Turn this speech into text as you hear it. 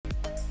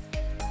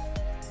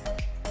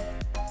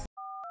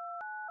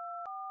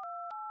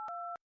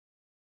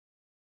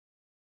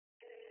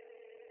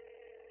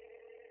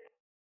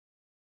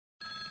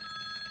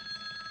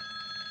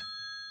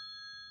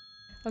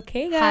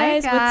Okay, Hi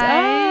guys,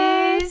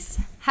 what's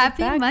up?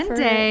 Happy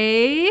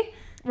Monday.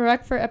 We're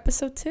back for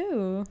episode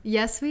 2.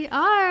 Yes, we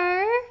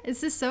are.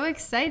 This is so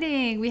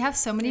exciting. We have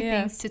so many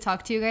things to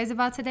talk to you guys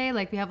about today.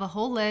 Like, we have a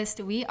whole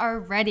list. We are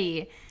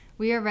ready.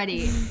 We are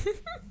ready.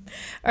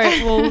 All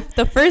right, well,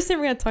 the first thing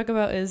we're going to talk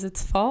about is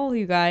it's fall,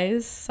 you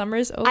guys.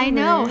 Summer's over. I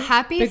know.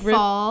 Happy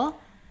fall.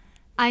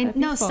 Happy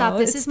No, fall. stop.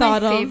 This It's is my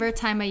autumn. favorite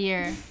time of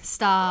year.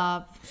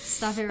 Stop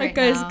it right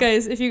guys, now.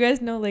 Guys, if you guys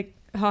know, like,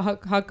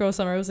 hot girl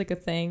summer was like a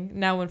thing.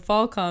 Now when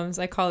fall comes,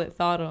 I call it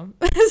thautumn.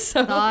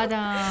 So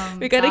Thautumn.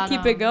 we gotta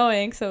keep it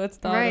going, so it's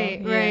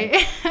thautumn.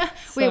 Right.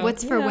 Wait,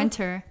 what's for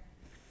winter?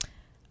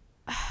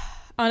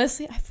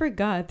 Honestly, I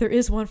forgot. There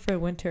is one for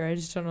winter. I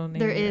just don't know the name.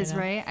 There is,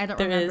 right? I don't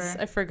remember. There is.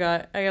 I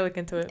forgot. I gotta look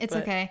into it. It's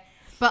okay.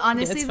 But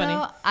honestly,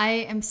 though,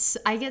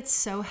 I get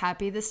so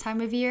happy this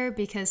time of year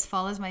because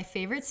fall is my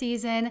favorite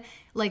season.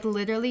 Like,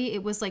 literally,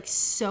 it was like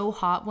so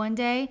hot one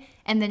day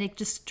and then it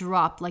just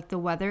dropped, like, the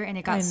weather, and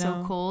it got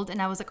so cold, and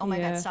I was like, oh my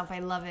God, stop. I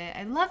love it.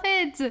 I love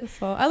it.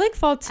 Fall. I like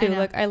fall too.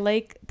 Like, I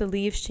like the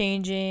leaves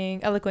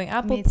changing. I like going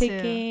apple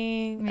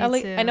picking.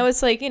 I know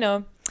it's like,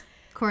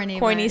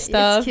 corny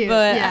stuff,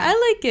 but yeah.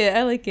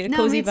 I like it. No,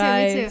 Cozy me too,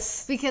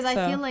 vibes. Because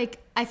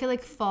I feel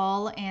like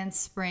fall and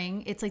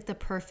spring, it's like the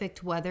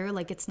perfect weather.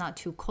 Like, it's not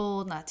too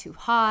cold, not too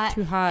hot.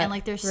 And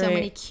like, there's so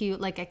many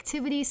cute like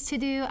activities to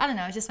do. I don't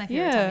know, it's just my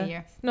favorite time of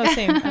year. No,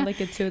 same. I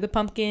like it too. The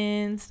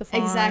pumpkins, the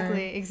farm.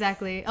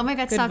 Exactly. Oh my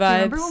God, Good stop. vibes. Do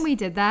you remember when we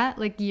did that?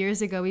 Like,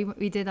 years ago,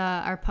 we did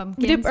our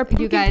pumpkins. We did our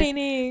pumpkin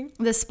painting.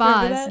 The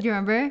spas. You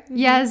remember? Mm-hmm.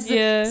 Yes.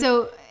 Yeah.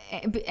 So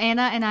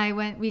Anna and I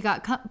we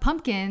got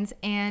pumpkins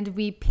and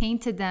we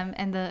painted them,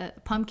 and the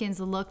pumpkins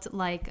looked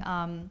like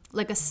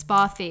a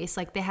spa face.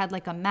 Like, they had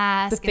like a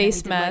mask. The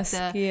face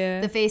mask.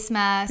 The face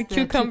mask. The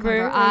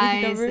cucumber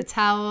eyes. The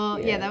towel.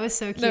 Yeah, that was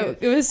so cute. No,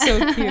 it was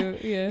so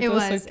cute. Yeah. It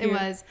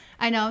was.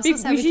 I know. I'm so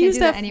sad we can't do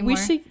that anymore.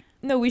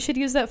 We should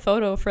use that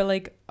photo for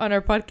like on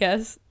our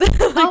podcast.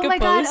 Oh my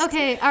God.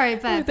 Okay. All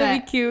right. Bet.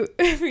 That'd be cute.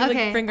 We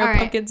like bring our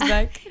pumpkins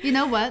back. You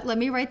know what? Let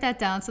me write that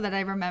down so that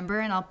I remember,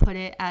 and I'll put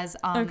it as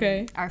our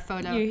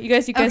photo. You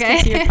guys can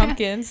see your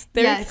pumpkins.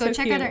 Go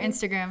check out our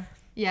Instagram.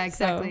 Yeah,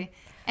 exactly.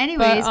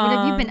 Anyways, what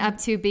have you been up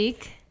to,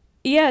 Beak?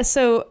 Yeah.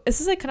 So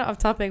this is like kind of off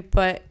topic,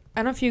 but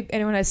I don't know if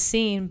anyone has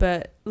seen,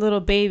 but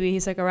Little Baby,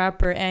 he's like a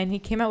rapper, and he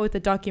came out with a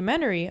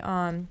documentary.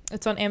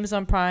 It's on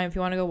Amazon Prime if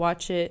you want to go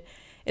watch it.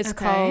 It's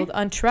called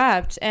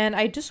Untrapped, and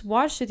I just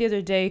watched it the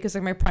other day because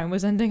like my Prime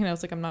was ending, and I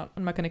was like, I'm not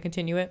going to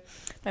continue it,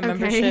 my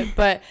membership.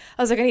 But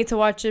I was like, I need to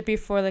watch it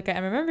before like I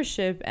end my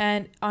membership,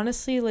 and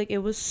honestly, like, it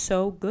was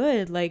so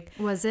good. Like,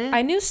 was it?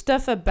 I knew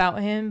stuff about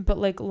him, but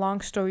like,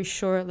 long story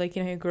short, like,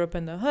 he grew up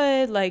in the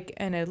hood, like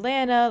in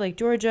Atlanta, like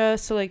Georgia,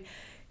 so like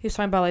he was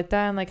talking about like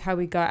that and like how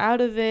we got out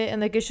of it, and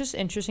like it's just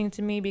interesting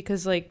to me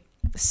because like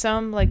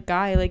some like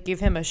guy like gave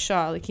him a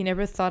shot, like he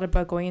never thought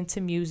about going into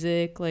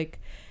music,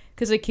 like.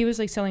 Because, like, he was,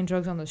 like, selling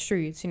drugs on the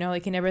streets,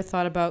 like, he never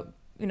thought about,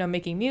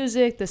 making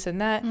music, this and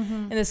that. Mm-hmm.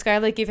 And this guy,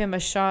 like, gave him a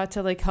shot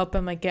to, like, help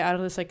him, like, get out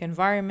of this, like,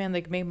 environment,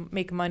 like,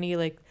 make money,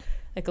 like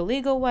a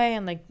legal way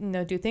and, like,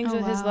 do things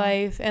with his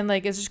life. And,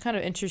 like, it's just kind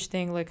of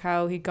interesting, like,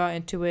 how he got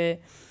into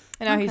it.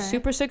 And now he's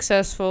super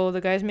successful.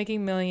 The guy's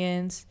making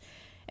millions.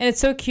 And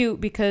it's so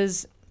cute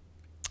because,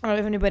 I don't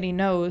know if anybody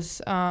knows,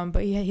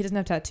 but he doesn't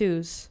have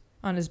tattoos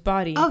on his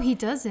body. Oh, he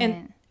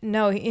doesn't?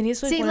 No, and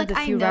he's like one of the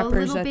few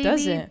rappers that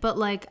doesn't. But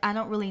like, I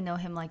don't really know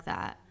him like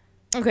that.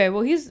 Okay,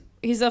 well, he's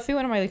definitely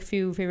one of my like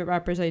few favorite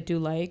rappers I do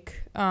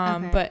like.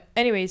 But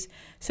anyways,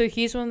 so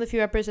he's one of the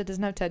few rappers that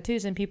doesn't have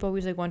tattoos, and people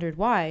always like wondered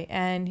why.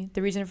 And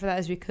the reason for that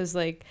is because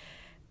like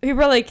people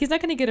were like, he's not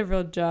gonna get a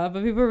real job,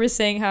 but people were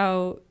saying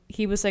how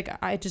he was like,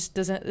 I just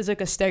doesn't. It's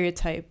like a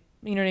stereotype.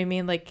 You know what I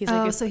mean? Like, he's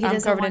like, so he I'm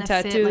doesn't covered in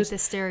tattoos. Fit, like, the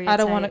stereotype. I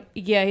don't want to.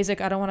 Yeah, he's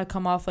like, I don't want to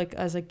come off like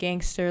as a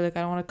gangster. Like,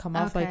 I don't want to come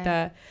off like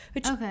that.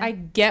 Which I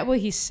get what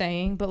he's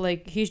saying, but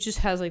like, he just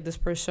has like this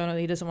persona that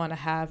he doesn't want to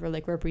have or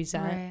like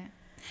represent. Right.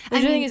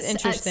 Which I think is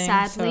interesting.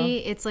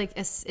 Sadly, it's like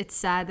it's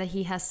sad that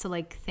he has to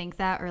like think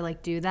that or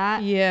like do that,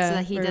 so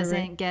that he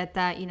doesn't get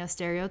that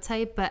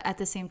stereotype. But at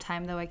the same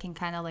time, though, I can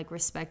kind of like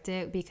respect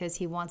it because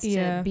he wants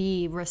to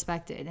be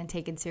respected and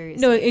taken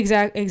seriously. No,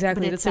 exactly.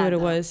 That's what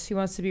it was. He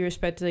wants to be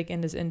respected like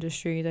in this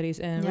industry that he's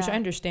in, which I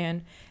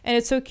understand. And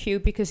it's so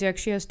cute because he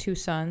actually has 2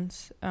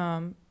 sons.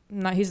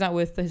 He's not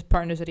with his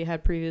partners that he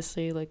had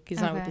previously, like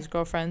he's not with his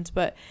girlfriends,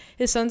 but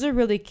his sons are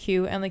really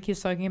cute, and like he's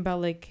talking about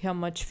like how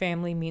much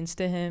family means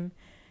to him.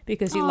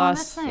 Because he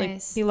lost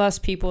he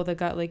lost people that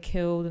got like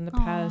killed in the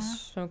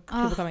past from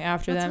people coming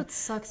after them. What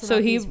sucks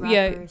about these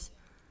rappers.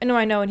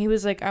 I know, and he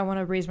was like, I want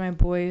to raise my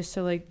boys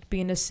to like be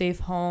in a safe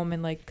home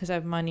and like because I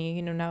have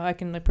money, now I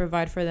can like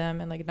provide for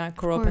them and like not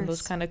grow up in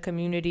those kind of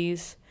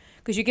communities.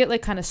 Because you get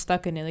like kind of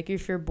stuck in it, like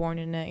if you're born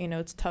in it,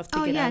 it's tough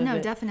to get out of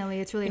it. Definitely,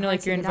 it's really hard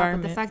like to your get environment.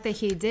 out. But the fact that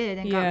he did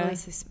and got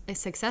really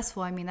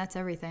successful, I mean, that's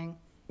everything.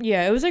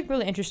 yeah, it was like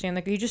really interesting.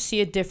 Like you just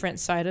see a different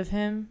side of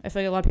him. I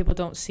feel like a lot of people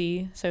don't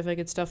see. So I feel like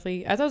it's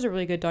definitely. I thought it was a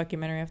really good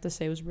documentary. I have to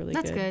say, it was really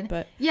good. That's good.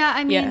 But yeah,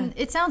 I mean,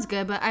 it sounds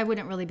good, but I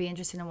wouldn't really be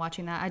interested in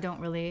watching that. I don't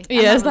really.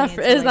 Yeah, it's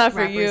not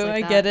for you.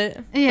 Like I get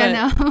it.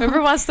 Yeah, but no.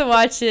 Whoever wants to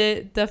watch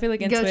it, definitely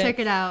like into it. Go check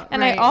it out.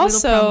 And I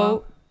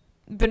also.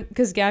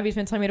 Because Gabby's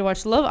been telling me to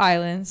watch Love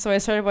Island, so I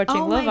started watching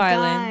Love Island.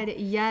 Oh my god,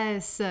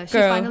 yes! She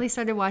finally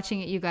started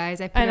watching it, you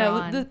guys. I know.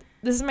 On.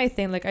 This is my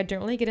thing. Like, I don't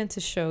really get into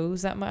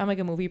shows that much. I'm like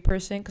a movie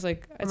person because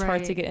like it's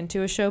hard to get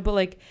into a show, but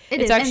like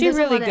it's actually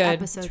really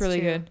good. It's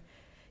really good.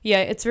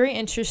 Yeah, it's very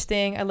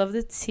interesting. I love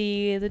the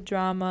tea, the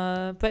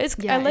drama, but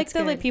I like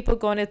that like people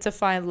go on it to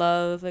find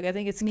love. Like I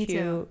think it's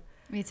cute.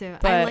 Me too.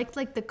 I liked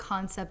like the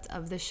concept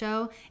of the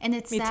show, and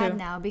it's sad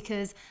now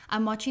because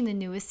I'm watching the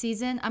newest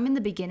season. I'm in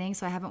the beginning,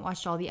 so I haven't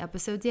watched all the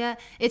episodes yet.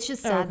 It's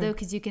just sad though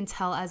because you can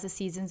tell as the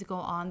seasons go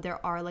on,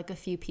 there are like a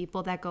few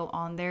people that go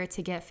on there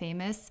to get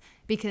famous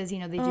because they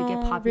do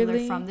get popular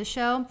from the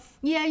show.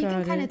 Yeah, you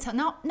can kind of tell.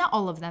 Not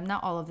all of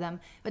them,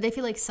 but I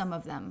feel like some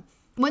of them.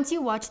 Once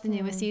you watch the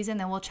newest season,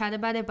 then we'll chat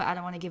about it, but I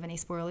don't want to give any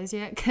spoilers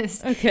yet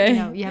because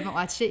you haven't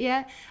watched it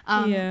yet.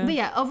 But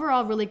yeah,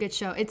 overall, really good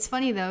show. It's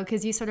funny though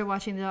because you started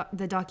watching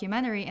the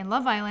documentary in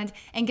Love Island,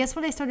 and guess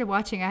what I started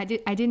watching? I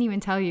didn't even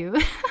tell you.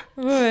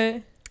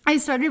 What? I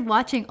started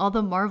watching all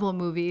the Marvel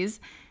movies.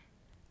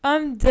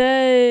 I'm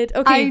dead.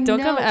 Okay, don't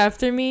come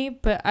after me,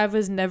 but I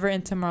was never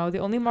into Marvel. The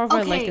only Marvel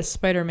I like is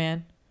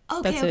Spider-Man.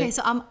 Okay.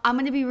 So I'm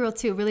gonna be real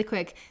too, really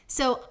quick.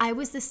 So I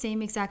was the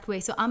same exact way.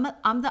 So I'm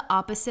the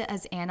opposite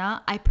as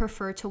Anna. I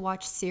prefer to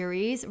watch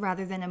series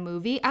rather than a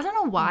movie. I don't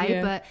know why,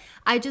 but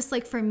I just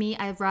like for me,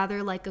 I'd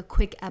rather like a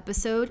quick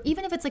episode,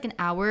 even if it's like an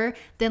hour,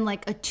 than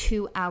like a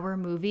 2-hour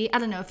movie. I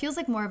don't know. It feels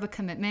like more of a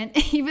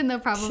commitment, even though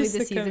probably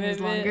the season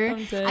is longer.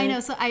 I know.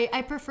 So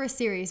I prefer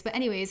series, but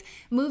anyways,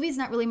 movies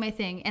not really my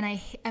thing,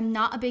 and I'm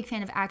not a big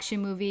fan of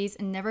action movies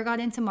and never got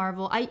into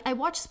Marvel. I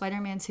watched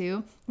Spider-Man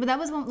too, but that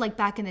was one like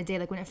back in the day,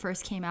 like when it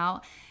first came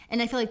out,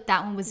 and I feel like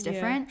that one was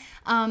different.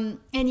 And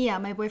yeah,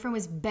 my boyfriend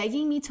was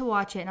begging me to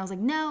watch it, and I was like,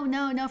 no,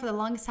 for the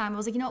longest time. I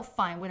was like,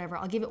 fine, whatever,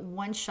 I'll give it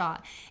one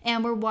shot.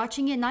 And we're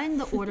watching it not in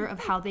the order of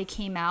how they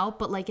came out,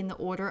 but like in the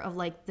order of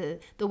like the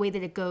way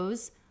that it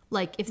goes,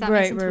 like if that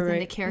makes sense within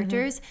the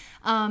characters.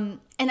 And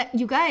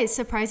you guys,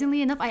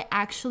 surprisingly enough, I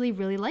actually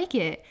really like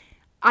it.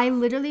 I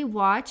literally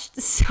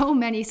watched so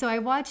many. So I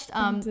watched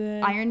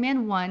Iron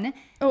Man 1.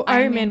 Oh,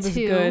 Iron Man was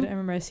 2. Good. I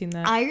remember I seen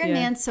that. Iron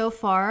Man so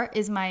far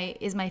is my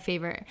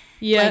favorite.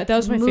 Yeah, like, that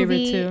was my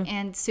favorite too.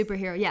 And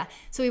superhero. Yeah.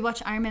 So we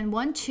watched Iron Man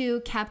 1,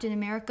 2, Captain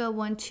America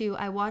 1, 2.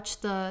 I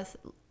watched the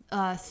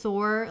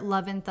Thor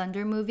Love and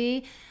Thunder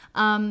movie.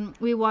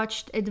 We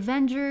watched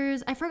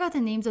Avengers. I forgot the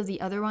names of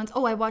the other ones.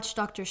 Oh, I watched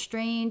Doctor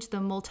Strange, the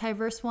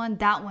multiverse one.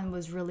 That one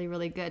was really,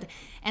 really good.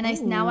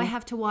 And now I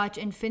have to watch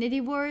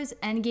Infinity Wars,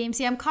 Endgame.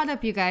 See, I'm caught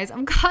up, you guys.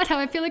 I'm caught up.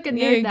 I feel like a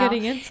nerd now.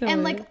 Getting into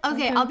and it. Like,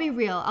 okay, I'll be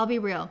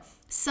real.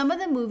 Some of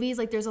the movies,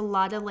 like there's a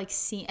lot of like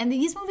scene, and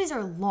these movies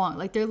are long,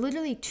 like they're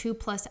literally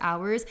 2+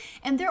 hours,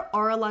 and there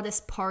are a lot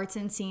of parts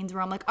and scenes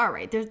where I'm like, all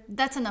right,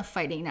 that's enough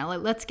fighting now,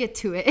 like let's get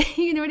to it.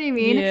 You know what I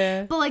mean?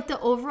 Yeah. But like the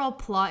overall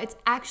plot, it's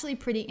actually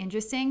pretty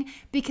interesting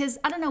because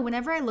I don't know,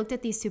 whenever I looked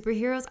at these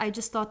superheroes, I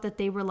just thought that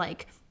they were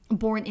like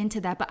born into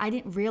that, but I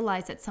didn't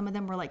realize that some of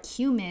them were like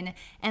human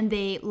and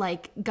they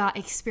like got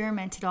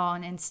experimented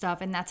on and stuff,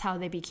 and that's how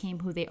they became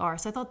who they are.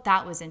 So I thought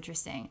that was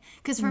interesting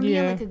because for me,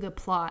 I like a good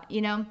plot,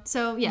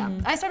 so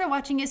I started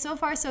watching it. So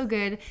far so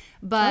good,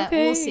 but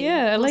we'll see.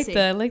 I like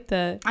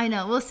that. I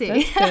know, we'll see.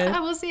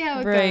 We'll see how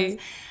it goes.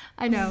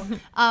 I know.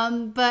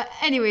 But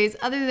anyways,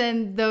 other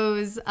than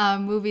those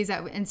movies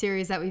and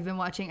series that we've been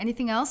watching,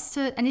 anything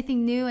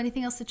new,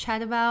 anything else to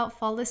chat about?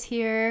 Fall is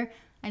here.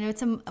 I know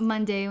it's a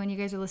Monday when you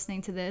guys are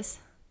listening to this.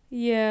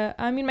 Yeah,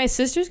 I mean, my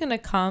sister's gonna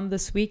come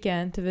this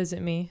weekend to visit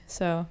me,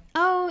 so.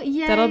 Oh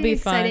yeah, that'll be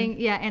exciting.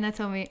 fun. Yeah, Anna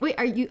told me. Wait,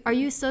 are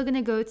you still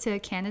gonna go to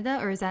Canada,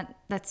 or is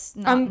that's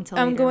not until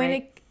later,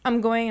 right? I'm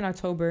going in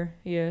October.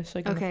 Yeah,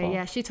 so okay.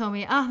 Yeah, she told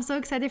me. Oh, I'm so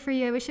excited for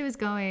you. I wish I was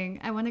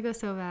going. I want to go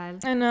so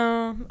bad. I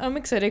know. I'm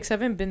excited because I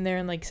haven't been there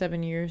in like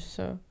 7 years.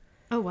 So.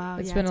 Oh wow.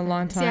 It's been a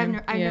long time. See,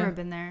 I've never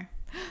been there.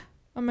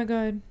 Oh my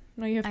god.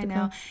 No, you have to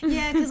come.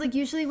 Yeah, because like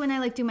usually when I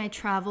like do my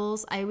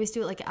travels, I always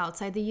do it like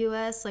outside the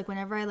U.S. Like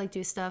whenever I like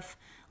do stuff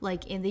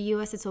like in the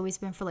U.S., it's always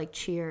been for like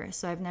cheer.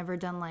 So I've never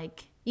done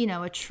like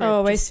a trip.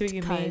 Oh, I see what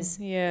you mean.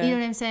 Yeah, you know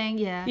what I'm saying.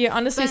 Yeah. Yeah,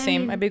 honestly,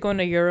 same. I've been going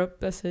to Europe.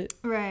 That's it.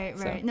 Right.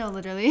 So. No,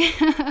 literally.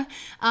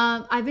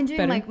 I've been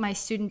doing like my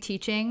student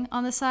teaching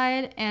on the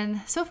side,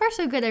 and so far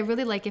so good. I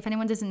really like. If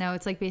anyone doesn't know,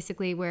 it's like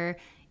basically where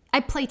I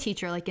play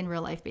teacher like in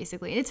real life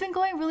basically. It's been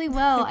going really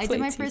well. I did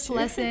my first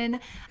lesson.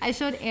 I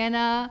showed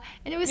Anna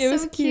and it was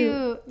so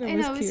cute. I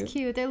know, it was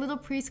cute. They're little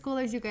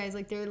preschoolers, you guys.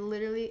 Like they're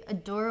literally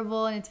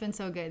adorable and it's been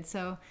so good.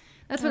 So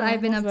that's what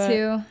I've been up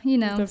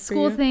to.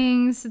 School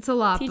things. It's a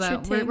lot,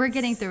 but we're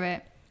getting through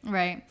it.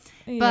 Right.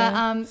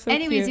 Yeah, but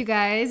anyways, you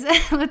guys,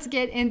 let's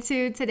get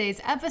into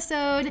today's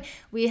episode.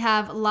 We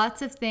have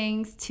lots of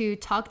things to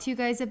talk to you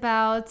guys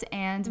about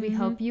and we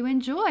hope you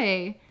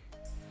enjoy.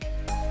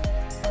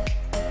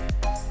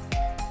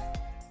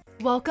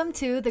 Welcome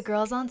to the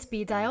Girls on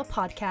Speed Dial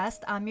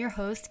podcast. I'm your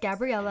host,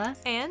 Gabriella.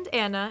 And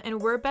Anna, and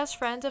we're best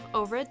friends of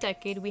over a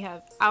decade. We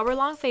have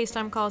hour-long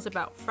FaceTime calls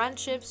about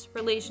friendships,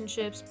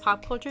 relationships,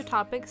 pop culture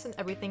topics, and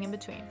everything in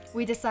between.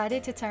 We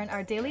decided to turn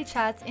our daily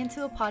chats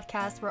into a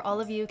podcast where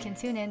all of you can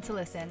tune in to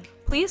listen.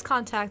 Please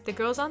contact the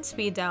Girls on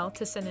Speed Dial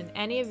to send in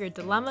any of your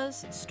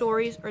dilemmas,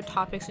 stories, or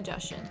topic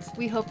suggestions.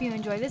 We hope you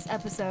enjoy this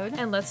episode.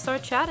 And let's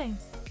start chatting.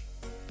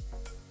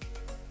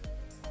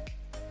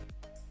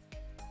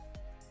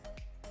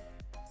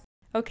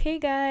 Okay,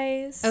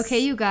 guys. Okay,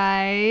 you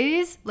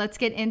guys, let's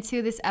get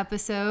into this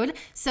episode.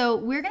 So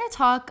we're going to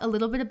talk a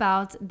little bit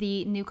about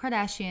the new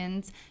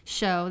Kardashians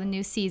show, the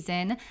new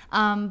season.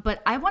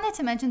 But I wanted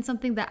to mention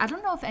something that I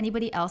don't know if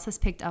anybody else has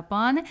picked up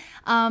on.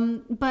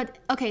 But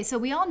okay, so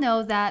we all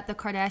know that the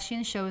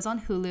Kardashian show is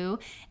on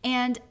Hulu.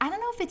 And I don't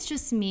know if it's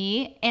just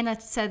me.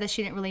 Anna said that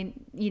she didn't really,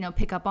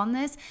 pick up on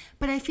this.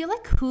 But I feel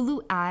like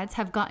Hulu ads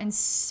have gotten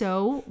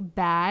so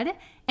bad.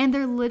 And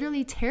they're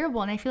literally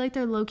terrible, and I feel like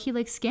they're low-key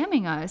like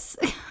scamming us.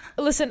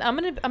 Listen, I'm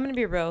gonna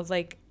be real.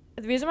 Like,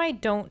 the reason why I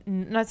don't,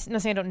 not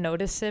saying I don't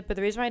notice it, but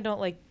the reason why I don't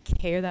like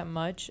care that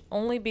much,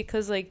 only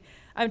because like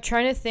I'm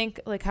trying to think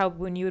like how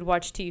when you would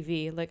watch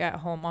TV, like at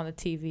home on the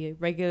TV,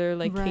 regular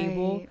like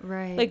cable,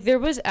 right? Like there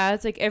was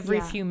ads like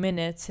every few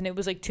minutes, and it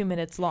was like 2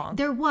 minutes long.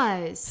 There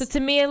was. So to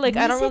me, like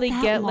I don't really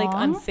get long? like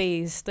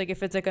unfazed, like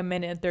if it's like a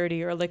minute and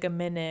 30 or like a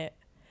minute.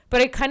 But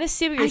I kind of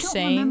see what you're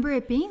saying. I don't remember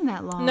it being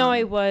that long. No,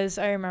 I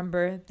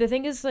remember. The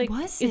thing is, like,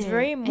 it's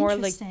very more,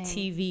 like,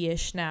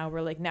 TV-ish now,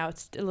 where, like, now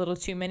it's a little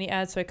too many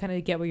ads, so I kind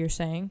of get what you're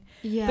saying.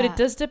 Yeah. But it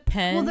does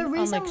depend on,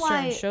 like,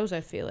 certain shows,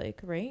 I feel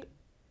like, right?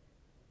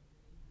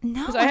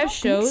 No, because I have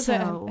shows that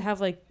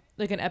have, like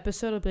an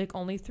episode of, like,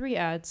 only 3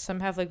 ads.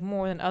 Some have, like,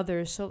 more than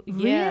others. So,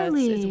 yeah,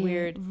 it's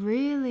weird.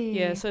 Really?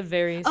 Yeah, so it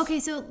varies. Okay,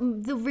 so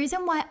the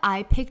reason why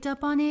I picked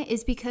up on it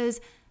is because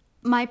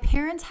my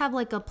parents have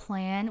like a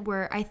plan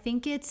where I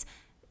think it's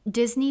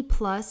Disney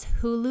Plus,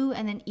 Hulu,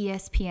 and then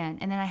ESPN.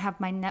 And then I have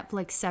my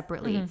Netflix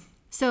separately. Mm-hmm.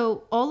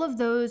 So all of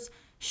those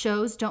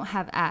shows don't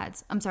have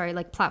ads. I'm sorry,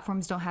 like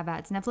platforms don't have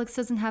ads. Netflix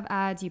doesn't have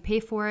ads. You pay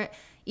for it.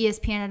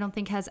 ESPN I don't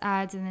think has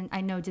ads, and then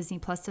I know Disney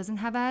Plus doesn't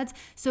have ads.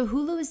 So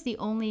Hulu is the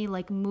only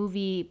like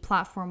movie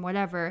platform,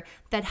 whatever,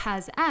 that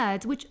has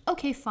ads, which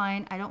okay,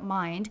 fine, I don't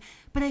mind.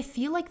 But I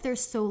feel like they're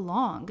so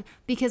long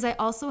because I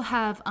also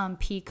have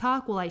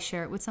Peacock. Well, I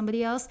share it with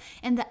somebody else,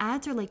 and the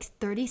ads are like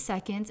 30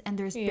 seconds, and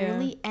there's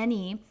barely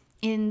any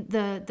in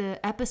the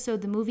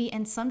episode, the movie.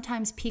 And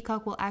sometimes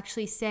Peacock will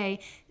actually say,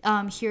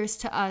 here's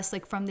to us,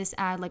 like from this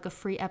ad, like a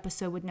free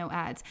episode with no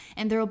ads.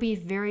 And there will be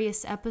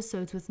various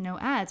episodes with no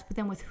ads. But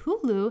then with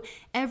Hulu,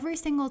 every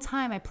single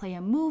time I play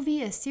a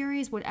movie, a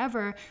series,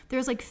 whatever,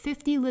 there's like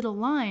 50 little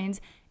lines,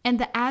 and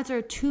the ads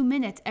are 2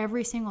 minutes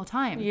every single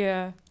time.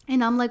 Yeah.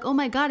 And I'm like, oh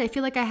my God, I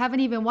feel like I haven't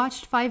even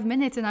watched 5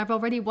 minutes and I've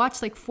already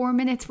watched like 4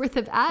 minutes worth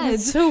of ads.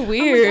 It's so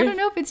weird. I don't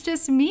know if it's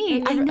just me. I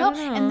know. I don't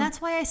know. And that's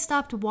why I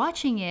stopped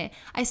watching it.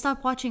 I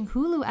stopped watching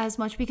Hulu as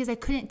much because I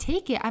couldn't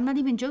take it. I'm not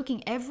even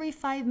joking. Every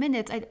 5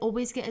 minutes, I'd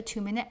always get a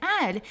 2-minute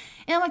ad.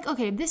 And I'm like,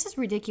 okay, this is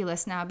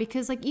ridiculous now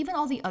because like even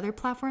all the other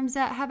platforms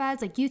that have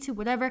ads, like YouTube,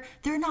 whatever,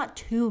 they're not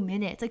 2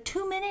 minutes. Like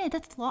 2 minutes,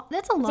 that's a lot.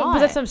 But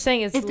that's what I'm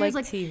saying. It's like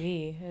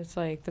TV. It's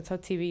like, that's how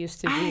TV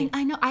used to be.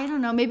 I know. I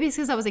don't know. Maybe it's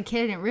because I was a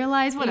kid. I didn't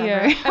realize. Whatever.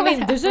 Yeah. I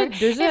mean, there's a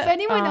if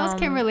anyone else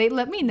can relate,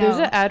 let me know. There's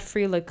an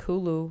ad-free like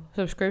Hulu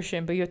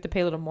subscription, but you have to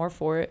pay a little more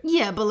for it.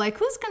 Yeah, but like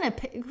who's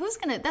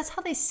gonna that's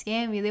how they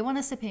scam you. They want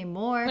us to pay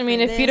more. I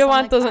mean, if you don't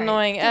want those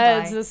annoying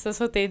ads, that's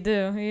what they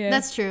do. Yeah.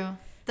 That's true.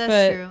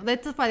 True.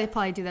 That's why they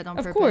probably do that on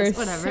purpose. Of course.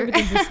 Whatever.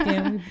 Everything's a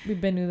scam.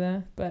 We've been through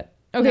that. But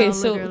okay, no,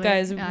 so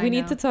guys, we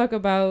need to talk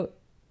about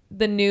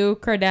the new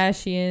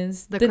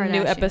Kardashians, the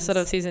new episode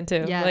of season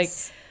 2.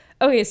 Yes.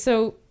 Like, okay,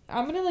 so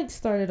I'm gonna like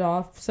start it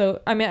off.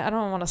 So I mean, I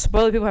don't want to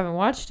spoil it. People haven't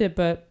watched it,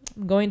 but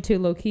I'm going to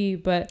low key.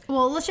 But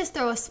well, let's just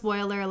throw a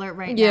spoiler alert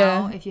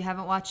now if you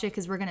haven't watched it,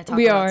 because we're gonna talk.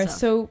 We about are. Stuff.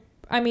 So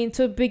I mean,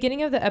 so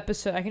beginning of the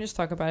episode, I can just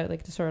talk about it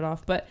like to start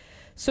off. But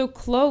so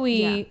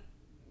Khloe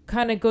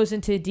kind of goes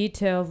into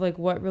detail of like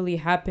what really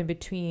happened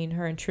between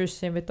her and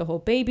Tristan with the whole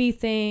baby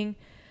thing.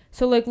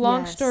 So like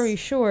long story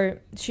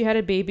short, she had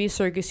a baby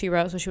surrogacy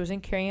route, so she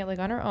wasn't carrying it like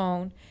on her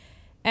own.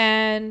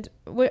 And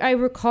I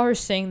recall her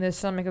saying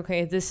this, I'm like,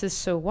 okay, this is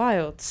so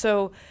wild.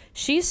 So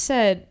she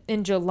said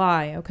in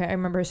July, okay, I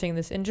remember her saying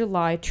this, in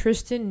July,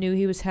 Tristan knew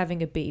he was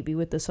having a baby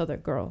with this other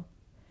girl.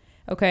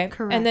 Okay.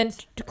 Correct. And then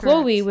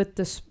Khloe with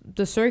the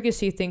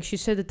surrogacy thing, she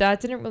said that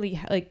didn't really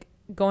like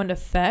go into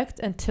effect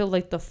until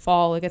like the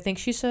fall. Like I think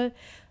she said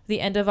the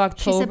end of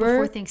October. She said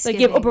before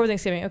Thanksgiving. Like, before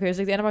Thanksgiving. Okay, it was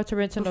like the end of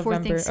October until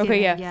November.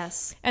 Okay, yeah.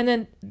 Yes. And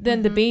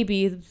then the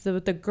baby,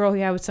 the girl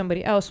he had with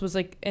somebody else was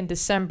like in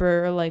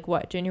December or like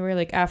what, January,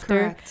 like after.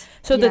 Correct.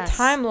 So the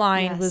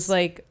timeline was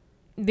like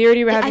they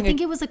already were having. I think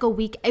it was like a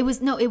week. It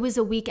was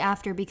a week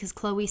after, because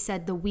Khloe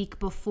said the week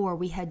before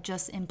we had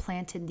just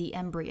implanted the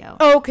embryo.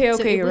 Oh, okay,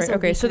 so you're right.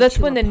 Okay, so that's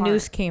when the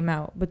news came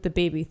out with the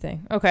baby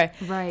thing. Okay,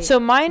 right. So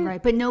mine,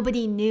 right, but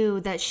nobody knew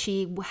that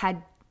she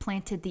had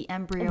planted the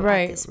embryo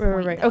at this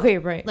point. Right. Though. Okay,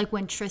 right. Like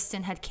when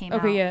Tristan had came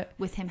out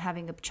with him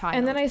having a child.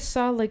 And then I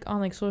saw like on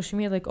like social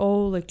media, like,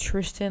 oh, like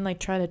Tristan like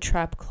tried to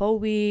trap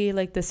Khloe,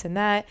 like this and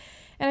that.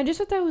 And I just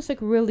thought that was like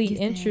really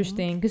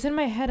interesting. Because in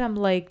my head, I'm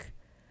like,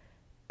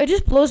 it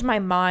just blows my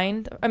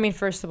mind. I mean,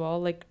 first of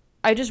all, like,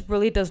 I just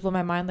really does blow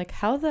my mind. Like,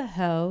 how the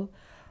hell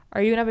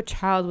are you gonna have a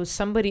child with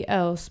somebody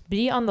else,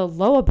 be on the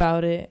low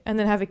about it, and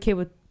then have a kid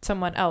with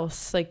someone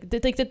else? Like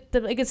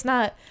it's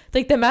not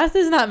like the math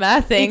is not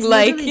mathing. It's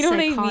like, you know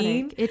psychotic. What I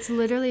mean? It's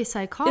literally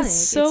psychotic. It's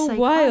so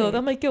wild.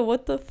 I'm like, yo,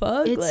 what the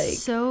fuck? It's like,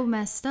 so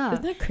messed up.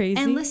 Isn't that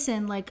crazy? And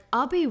listen, like,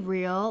 I'll be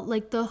real,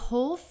 like the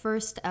whole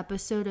first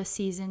episode of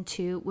season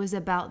 2 was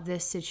about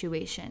this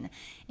situation.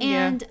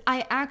 And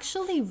I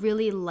actually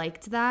really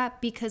liked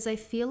that because I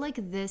feel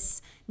like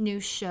this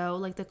new show,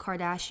 like the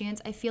Kardashians,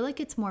 I feel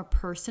like it's more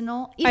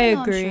personal. Even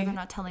though I'm sure they're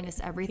not telling us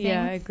everything.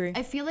 Yeah, I agree.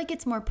 I feel like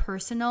it's more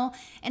personal.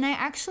 And I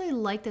actually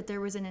like that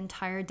there was an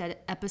entire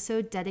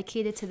episode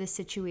dedicated to this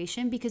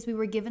situation because we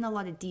were given a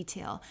lot of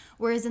detail.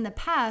 Whereas in the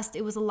past,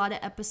 it was a lot of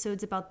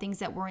episodes about things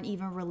that weren't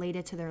even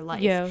related to their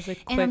life. Yeah, it was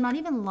like quick. And I'm not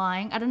even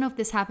lying. I don't know if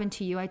this happened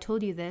to you. I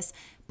told you this.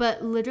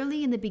 But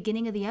literally in the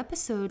beginning of the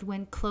episode,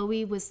 when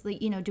Khloe was,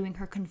 like, you know, doing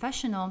her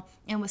confessional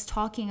and was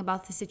talking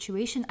about the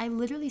situation, I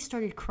literally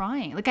started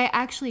crying. Like, I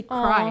actually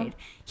cried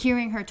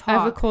hearing her talk. I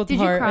have a cold heart. Did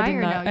you cry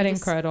or no? I didn't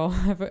cry at all. I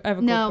have a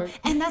cold heart.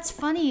 And that's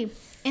funny.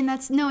 And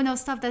that's no,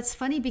 stop. That's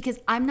funny because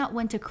I'm not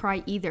one to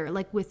cry either,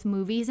 like with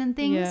movies and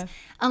things,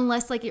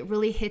 unless like it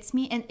really hits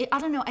me. And I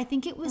don't know. I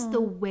think it was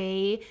the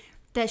way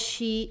that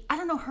I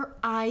don't know, her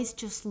eyes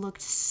just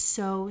looked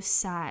so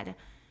sad.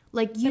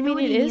 Like, you know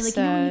what I mean? Like,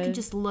 you know when you can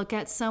just look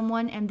at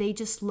someone and they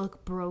just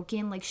look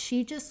broken? Like,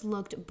 she just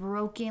looked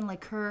broken,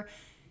 like her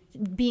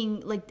being,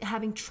 like,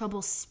 having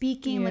trouble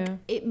speaking. Like,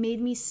 it made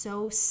me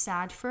so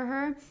sad for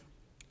her.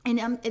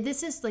 And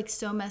this is, like,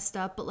 so messed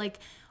up. But, like,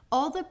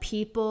 all the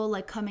people,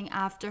 like, coming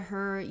after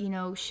her, you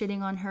know,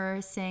 shitting on her,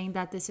 saying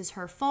that this is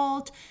her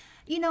fault,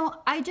 you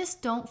know, I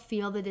just don't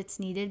feel that it's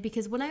needed.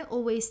 Because what I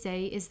always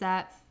say is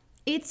that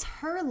it's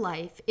her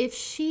life.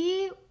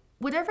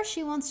 Whatever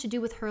she wants to do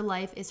with her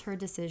life is her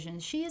decision.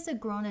 She is a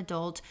grown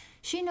adult.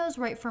 She knows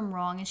right from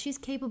wrong, and she's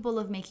capable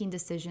of making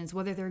decisions,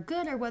 whether they're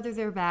good or whether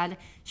they're bad.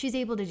 She's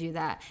able to do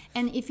that.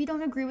 And if you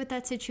don't agree with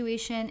that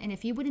situation, and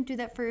if you wouldn't do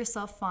that for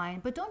yourself,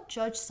 fine. But don't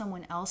judge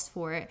someone else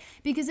for it.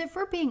 Because if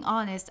we're being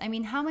honest, I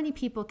mean, how many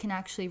people can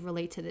actually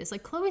relate to this?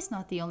 Like, Khloe's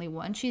not the only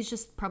one. She's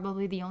just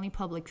probably the only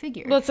public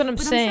figure. Well, that's what I'm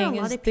saying. I'm sure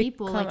a lot of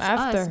people come like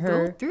after us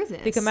her. go through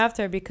this. They come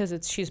after her because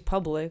she's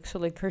public, so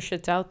like her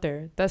shit's out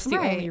there. That's the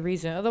only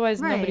reason.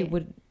 Otherwise, nobody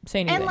would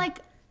say anything. And like,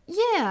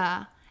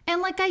 and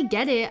like, I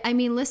get it. I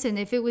mean, listen,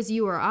 if it was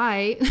you or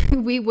I,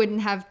 we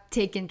wouldn't have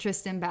taken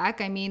Tristan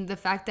back. I mean, the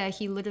fact that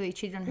he literally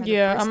cheated on her the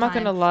first I'm not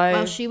time gonna lie.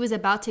 while she was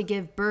about to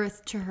give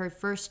birth to her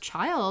first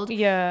child.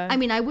 I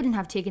mean, I wouldn't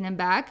have taken him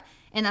back.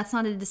 And that's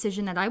not a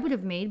decision that I would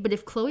have made. But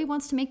if Khloe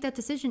wants to make that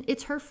decision,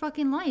 it's her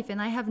fucking life.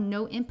 And I have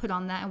no input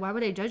on that. And why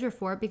would I judge her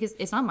for it? Because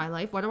it's not my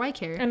life. Why do I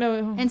care? I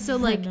know. And so,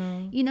 like,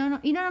 you know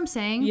what I'm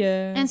saying?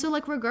 Yeah. And so,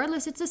 like,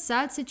 regardless, it's a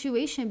sad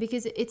situation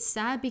because it's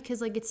sad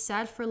because, like, it's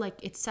sad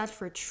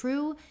for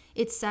True.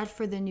 It's sad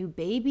for the new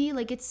baby.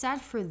 Like, it's sad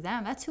for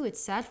them. That's who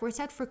it's sad for. It's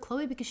sad for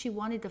Khloe because she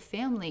wanted a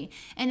family.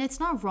 And it's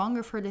not wrong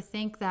of her to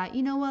think that,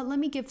 you know what, let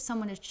me give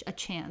someone a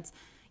chance.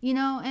 You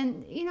know,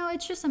 and, you know,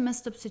 it's just a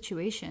messed up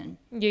situation.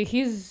 Yeah,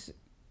 he's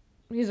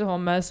a whole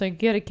mess.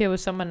 Like, he had a kid with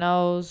someone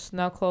else,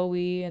 now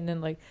Khloe, and then,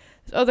 like,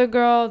 this other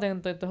girl,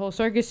 then, like, the whole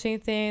circus scene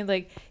thing.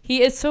 Like,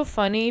 it's so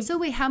funny. So,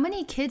 wait, how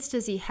many kids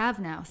does he have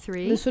now?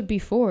 3? This would be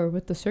 4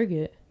 with the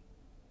surrogate.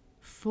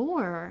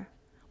 4?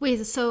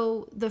 Wait,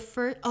 so the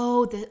first...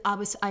 Oh,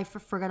 I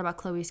forgot about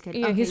Khloe's kid.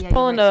 Yeah, okay, he's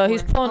pulling a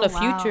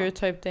wow. future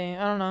type thing.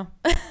 I don't know.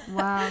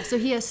 Wow. So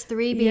he has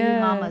 3 baby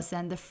mamas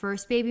then. The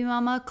first baby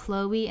mama,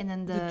 Khloe, and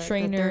then the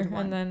trainer, the third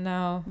one. and then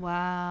now.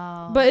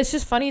 Wow. But it's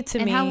just funny to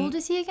me. And how old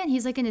is he again?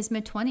 He's like in his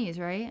mid-20s,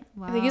 right?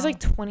 Wow. I think he's like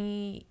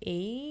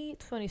 28,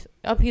 20.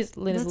 He's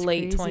in his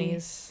late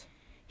 20s.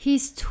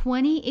 He's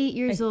 28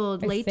 years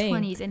old, late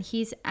 20s, and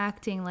he's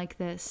acting like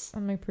this.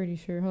 I'm like pretty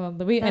sure.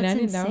 Hold on. Wait,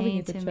 and now we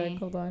need to check. Me.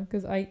 Hold on,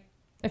 because I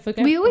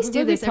we always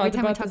do this every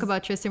time we talk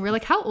about Tristan. We're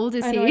like, how old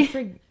is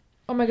he?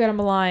 Oh my god, I'm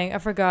lying. I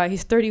forgot.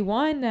 He's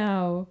 31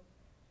 now.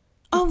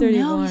 Oh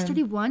no, he's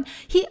 31.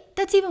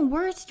 That's even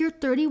worse. You're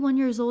 31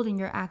 years old and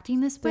you're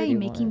acting this way and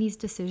making these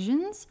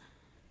decisions.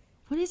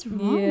 What is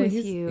wrong with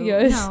you?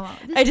 No,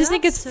 I just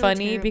think it's so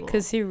funny terrible.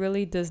 Because he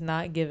really does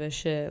not give a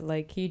shit.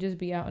 Like, he just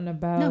be out and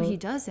about. No, he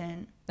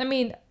doesn't. I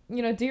mean,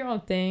 you know, do your own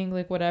thing,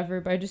 like,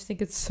 whatever. But I just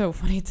think it's so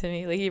funny to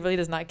me. Like, he really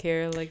does not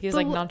care. Like, he's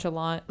like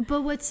nonchalant.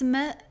 But what's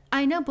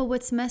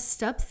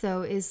messed up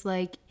though is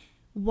like,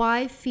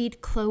 why feed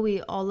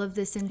Khloe all of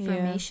this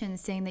information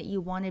saying that you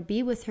want to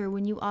be with her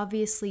when you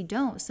obviously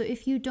don't? So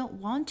if you don't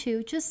want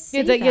to, just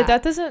say that. Yeah,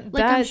 that doesn't.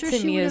 Like, I'm sure to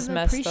she me would is have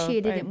messed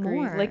appreciated up. it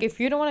more. Like, if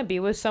you don't want to be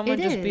with someone,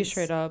 just be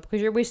straight up,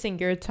 because you're wasting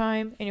your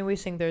time and you're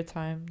wasting their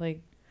time.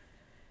 Like,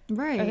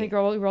 right. I think we're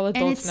all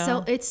adults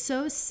now. It's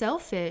so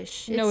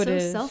selfish. No, it's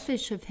it so is.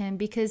 selfish of him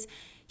because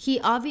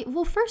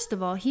Well, first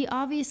of all, he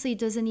obviously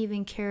doesn't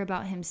even care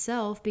about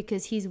himself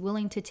because he's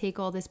willing to take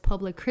all this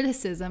public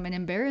criticism and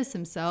embarrass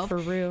himself. For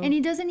real. And he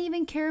doesn't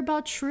even care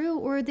about True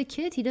or the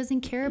kids. He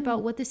doesn't care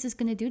about what this is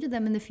going to do to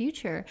them in the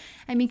future.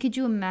 I mean, could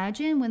you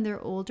imagine when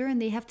they're older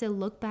and they have to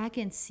look back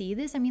and see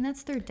this? I mean,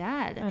 that's their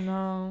dad. I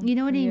know. You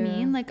know what I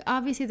mean? Like,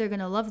 obviously they're going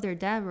to love their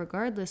dad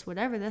regardless,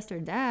 whatever. That's their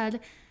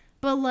dad.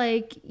 But,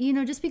 like, you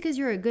know, just because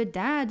you're a good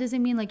dad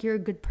doesn't mean, like, you're a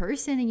good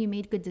person and you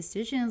made good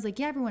decisions. Like,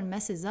 yeah, everyone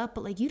messes up,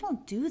 but, like, you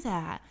don't do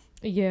that.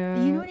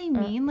 Yeah. You know what I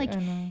mean? Like,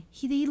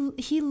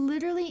 he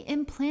literally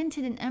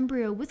implanted an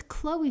embryo with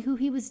Khloe, who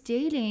he was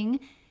dating,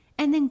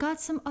 and then got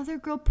some other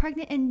girl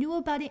pregnant and knew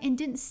about it and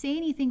didn't say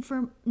anything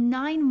for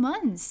 9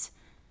 months.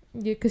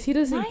 Yeah, because he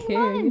doesn't 9 care.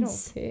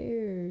 months. He don't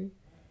care.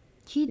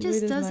 He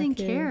just really doesn't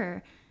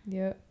care.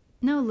 Yeah.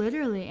 No,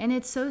 literally. And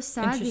it's so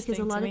sad because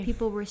a lot of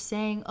people were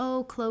saying,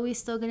 oh, Khloe's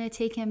still going to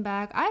take him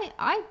back.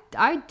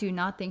 I do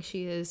not think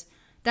she is.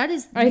 That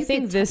is. I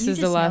think this is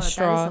the last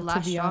straw, to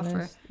be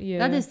honest. Yeah.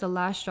 That is the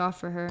last straw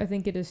for her. I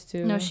think it is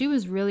too. No, she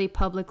was really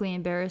publicly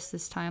embarrassed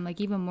this time,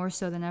 like even more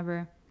so than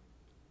ever.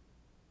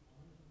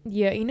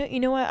 Yeah, you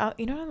know what?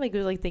 You know what I'm like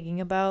really thinking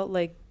about?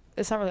 Like,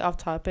 it's not really off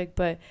topic,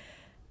 but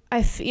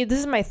this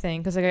is my thing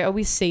because like I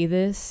always say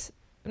this.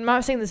 I'm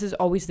not saying this is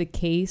always the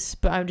case,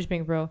 but I'm just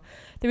being real.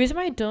 The reason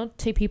why I don't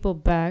take people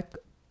back,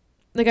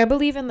 like I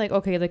believe in like,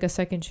 okay, like a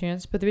second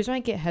chance, but the reason why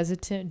I get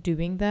hesitant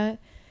doing that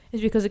is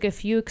because like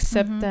if you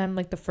accept them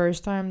like the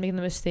first time, making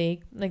the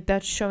mistake, like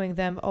that's showing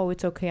them, oh,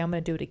 it's okay, I'm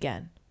going to do it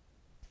again.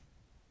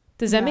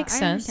 Does that make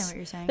sense? I understand what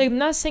you're saying. Like I'm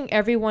not saying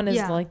everyone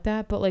is like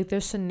that, but like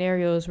there's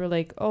scenarios where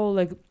like, oh,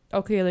 like,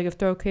 okay, like if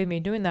they're okay with me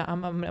doing that,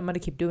 I'm going to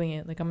keep doing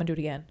it. Like I'm going to do it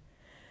again.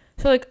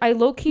 So like I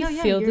low-key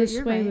feel this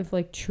way with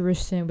like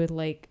Tristan with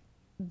like,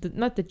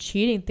 not the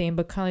cheating thing,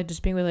 but kind of like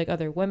just being with like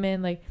other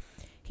women. Like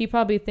he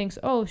probably thinks,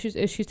 oh,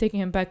 if she's taking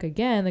him back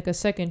again, like a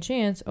second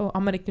chance, oh,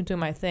 I'm gonna keep doing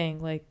my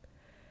thing. Like,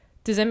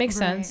 does that make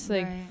sense?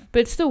 Like, but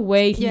it's the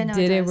way he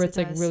did it where it's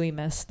like really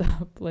messed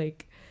up.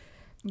 Like,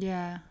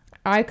 yeah,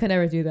 I could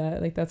never do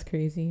that. Like that's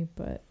crazy.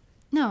 But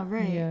no,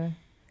 right?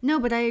 No,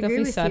 but I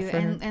agree with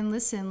you. And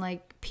listen,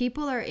 like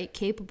people are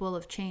capable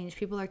of change.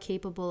 People are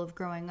capable of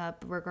growing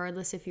up,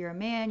 regardless if you're a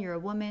man, you're a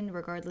woman,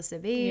 regardless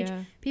of age.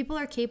 Yeah. People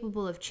are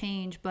capable of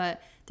change,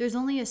 but there's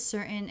only a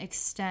certain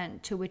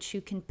extent to which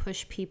you can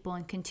push people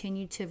and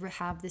continue to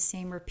have the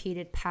same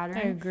repeated pattern.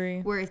 I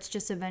agree. Where it's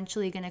just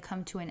eventually going to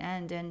come to an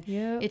end. And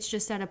it's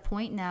just at a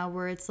point now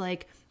where it's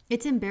like,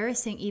 it's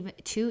embarrassing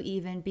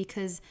even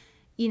because,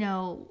 you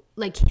know,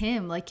 like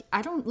him, like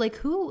I don't like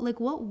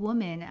what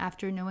woman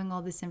after knowing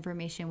all this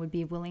information would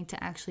be willing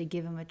to actually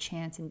give him a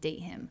chance and date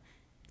him?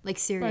 Like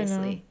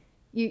seriously,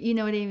 you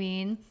know what I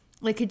mean?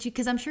 Like could you?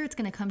 Because I'm sure it's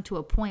gonna come to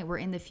a point where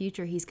in the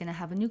future he's gonna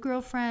have a new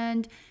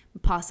girlfriend,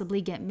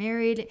 possibly get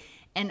married,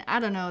 and I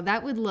don't know.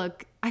 That would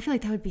look. I feel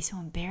like that would be so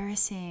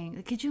embarrassing.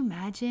 Like, could you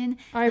imagine?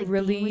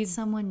 Being with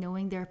someone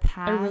knowing their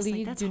past. I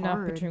really do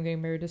not picture him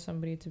getting married to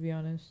somebody. To be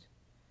honest.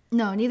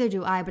 No, neither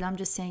do I. But I'm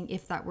just saying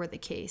if that were the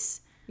case.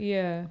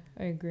 Yeah,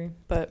 I agree.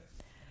 But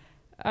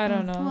I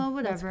don't know. Well,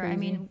 whatever. I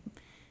mean,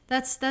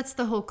 that's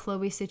the whole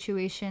Khloe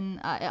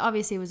situation.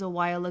 Obviously, it was a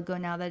while ago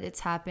now that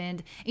it's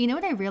happened. And you know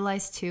what I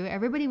realized too?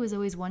 Everybody was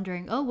always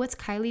wondering, oh, what's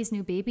Kylie's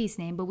new baby's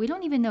name? But we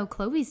don't even know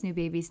Khloe's new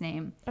baby's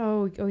name.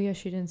 Oh yeah,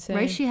 she didn't say.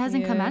 Right? She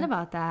hasn't come out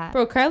about that.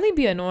 Bro, Kylie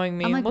be annoying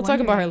me. We'll talk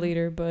about her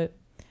later, but...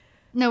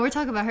 No, we're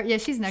talking about her. Yeah,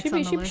 she's next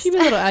on the list. She be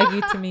a little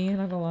aggy to me, I'm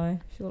not gonna lie.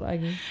 She's a little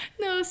aggy.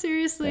 No,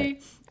 seriously.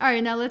 But. All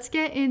right, now let's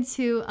get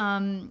into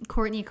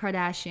Kourtney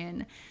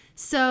Kardashian.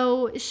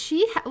 So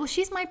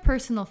she's my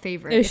personal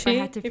favorite. Is she? I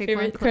had to pick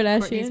one,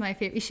 Kourtney's my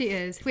favorite. She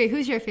is. Wait,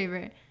 who's your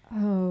favorite?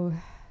 Oh,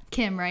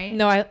 Kim, right?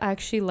 No, I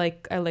actually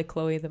like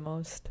Khloe the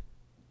most.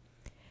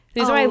 The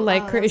reason why I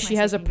like her is she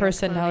has a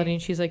personality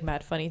and she's like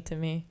mad funny to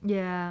me.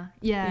 Yeah.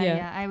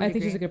 I think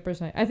agree. She's a good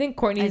person. I think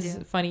Kourtney's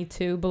funny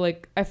too, but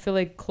like I feel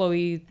like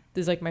Khloe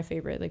is like my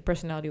favorite, like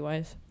personality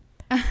wise.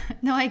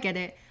 No, I get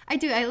it. I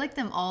do. I like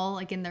them all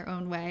like in their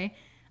own way.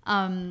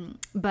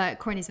 But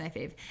Kourtney's my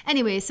fave.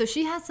 Anyway, so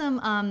she has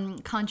some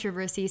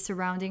controversy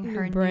surrounding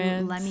her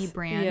new Lemme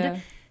brand. Yeah.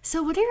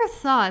 So what are your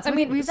thoughts? I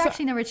mean, we've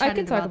actually never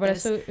chatted about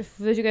this. I can talk about it.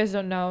 So if you guys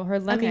don't know, her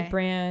Lemme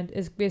brand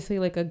is basically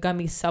like a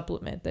gummy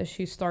supplement that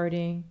she's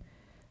starting.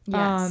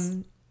 Yes.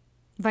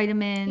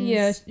 Vitamins.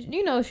 Yeah,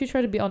 you know, she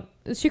tried to be on...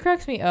 She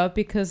cracks me up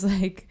because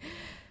like...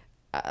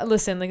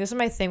 listen, like this is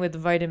my thing with the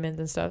vitamins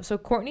and stuff. So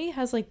Kourtney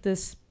has like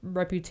this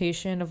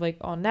reputation of like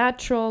all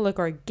natural, like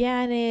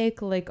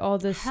organic, like all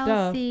this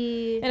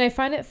healthy stuff. And I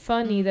find it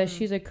funny that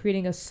she's like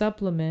creating a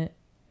supplement.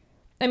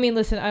 I mean,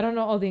 listen, I don't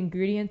know all the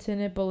ingredients in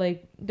it, but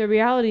like the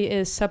reality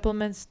is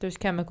supplements, there's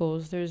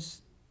chemicals,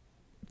 there's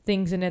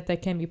things in it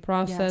that can be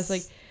processed.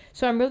 Like,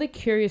 so I'm really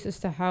curious as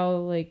to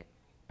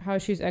how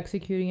she's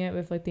executing it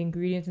with like the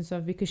ingredients and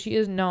stuff, because she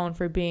is known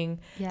for being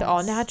the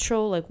all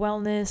natural, like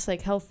wellness,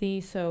 like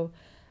healthy. So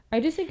I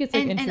just think it's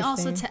like interesting. And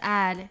also to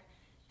add,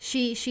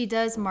 she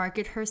does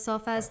market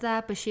herself as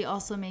that, but she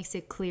also makes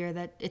it clear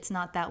that it's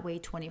not that way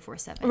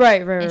 24/7.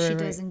 Right. And she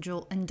does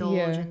indulge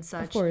and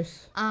such. Of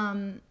course.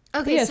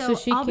 Okay, yeah, so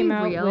she I'll came be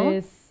out real.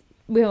 with,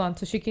 wait, hold on.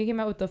 So she came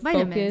out with the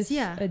Vitamins, Focus,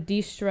 yeah. a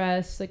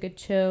de-stress, like a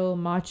chill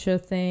matcha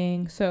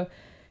thing. So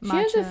she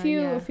has Matcha, a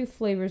yeah. few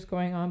flavors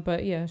going on,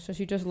 but yeah, so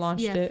she just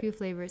launched Yeah, a it. few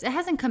flavors. It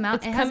hasn't come out.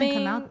 It's It hasn't come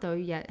coming out though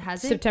yet,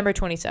 has it? September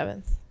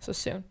 27th, so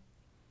soon.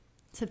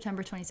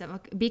 September 27th.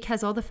 Okay, Beak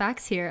has all the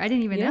facts here. I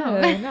didn't even know.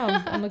 Yeah, no,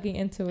 I'm looking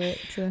into it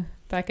to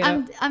back it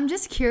up. I'm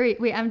just curious.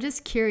 Wait, I'm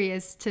just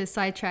curious to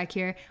sidetrack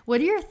here. What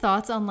are your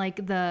thoughts on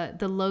like the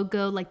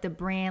logo, like the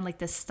brand, like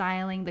the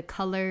styling, the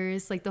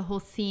colors, like the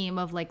whole theme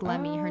of like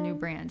Lemme, her new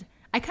brand?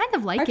 I kind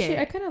of like Actually, it.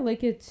 I kind of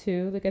like it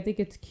too. Like, I think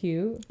it's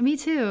cute. Me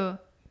too.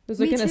 There's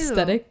like Me an too.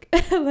 aesthetic,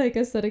 like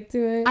aesthetic to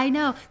it. I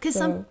know, because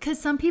So-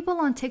 some people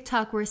on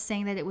TikTok were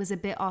saying that it was a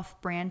bit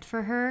off brand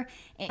for her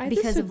I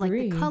because of like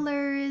disagree. the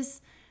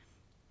colors.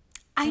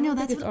 I don't know, think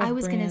that's it's what I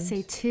was gonna off-brand. say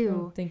I too.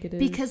 don't think it is.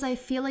 Because I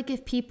feel like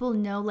if people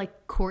know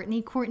like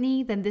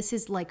Kourtney, then this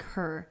is like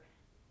her.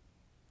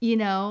 You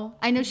know,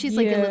 I know she's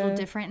like a little Yeah.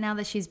 different now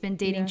that she's been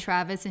dating Yeah.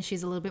 Travis, and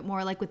she's a little bit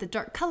more like with the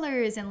dark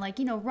colors and like,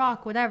 you know,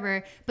 rock,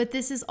 whatever. But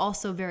this is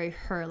also very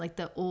her, like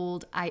the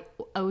old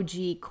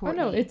OG Kourtney. Oh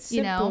no, it's simple.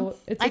 You know,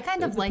 It's I like,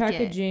 kind of the like it.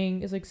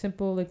 packaging is like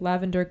simple, like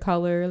lavender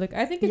color. Like,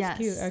 I think it's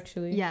cute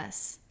actually.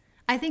 Yes.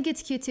 I think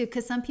it's cute too,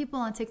 because some people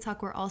on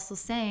TikTok were also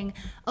saying,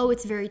 oh,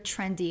 it's very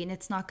trendy and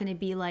it's not going to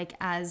be like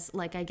as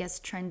like, I guess,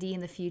 trendy in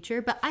the future.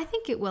 But I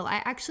think it will.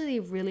 I actually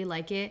really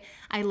like it.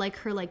 I like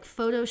her like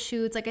photo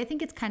shoots. Like, I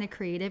think it's kind of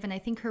creative, and I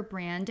think her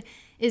brand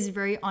is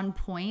very on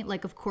point.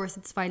 Like, of course,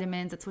 it's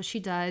vitamins. That's what she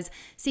does.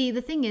 See,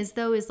 the thing is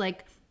though, is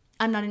like,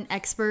 I'm not an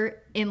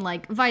expert in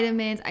like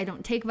vitamins. I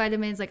don't take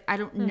vitamins. Like, I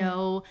don't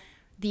know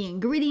the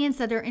ingredients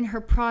that are in her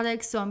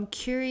products, so I'm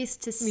curious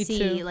to Me see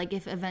too. like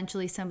if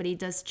eventually somebody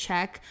does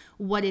check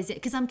what is it,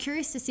 because I'm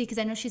curious to see, because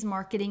I know she's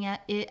marketing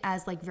it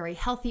as like very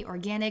healthy,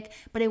 organic,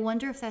 but I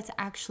wonder if that's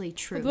actually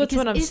true. That's because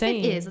what I'm if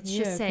saying. it is, let's Yeah,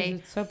 just 'cause say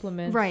it's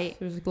supplements. Right.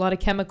 There's like a lot of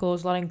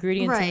chemicals, a lot of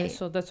ingredients in it, Right.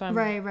 so that's why I'm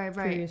Right.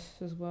 curious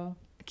as well.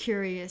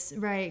 Curious,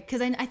 right?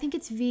 Because I think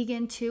it's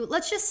vegan too.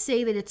 Let's just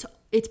say that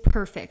it's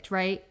perfect,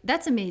 right?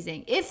 That's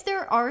amazing. If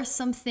there are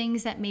some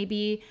things that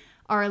maybe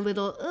are a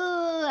little,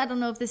 I don't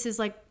know if this is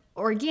like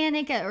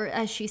organic or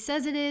as she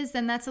says it is,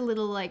 then that's a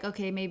little like,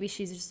 okay, maybe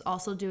she's just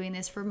also doing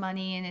this for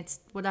money and it's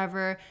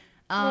whatever.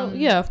 Well,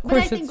 yeah, of course.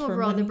 But I think it's for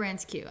overall the money.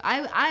 brand's cute.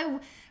 Right.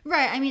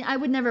 I mean, I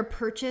would never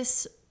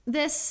purchase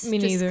this Me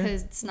just neither.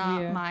 because it's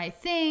not Yeah. my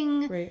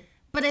thing. Right.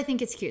 But I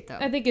think it's cute though.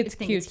 I think it's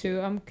cute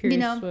too. I'm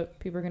curious what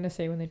people are gonna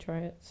say when they try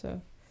it.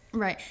 So.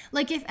 Right.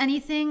 Like, if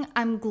anything,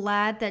 I'm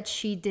glad that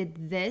she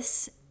did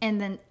this, and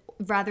then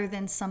rather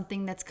than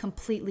something that's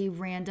completely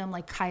random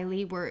like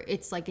Kylie, where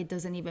it's like it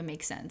doesn't even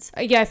make sense.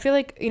 Yeah, I feel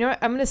like, you know what,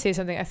 I'm gonna say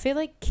something. I feel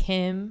like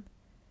Kim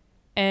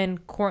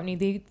and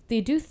Kourtney,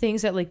 they do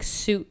things that like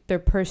suit their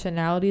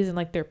personalities and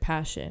like their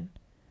passion.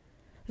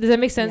 Does that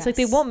make sense? Like,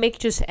 they Yes. won't make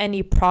just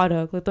any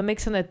product. Like, they'll make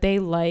something that they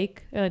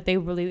like and like they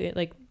really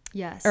like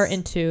Yes. are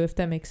into, if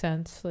that makes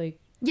sense. Like,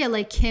 Yeah,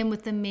 like Kim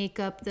with the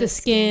makeup, the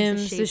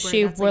skims, the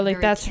shapewear, like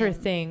very that's her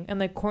Kim. thing. And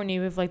like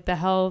Kourtney with like the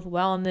health,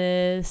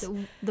 wellness,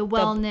 The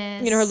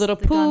wellness, you know, her little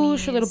the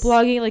poosh, her little gummies.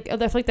 blogging. Like, I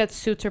feel like that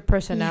suits her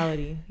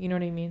personality. You know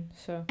what I mean?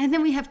 So. And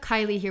then we have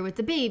Kylie here with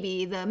the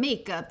baby, the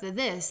makeup, the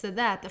this, the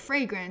that, the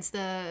fragrance,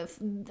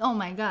 oh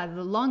my God,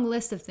 the long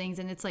list of things.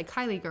 And it's like,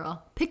 Kylie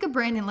girl, pick a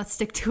brand and let's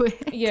stick to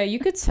it. Yeah, you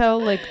could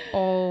tell like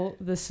all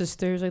the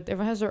sisters, like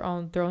everyone has their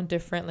own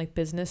different like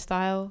business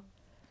style.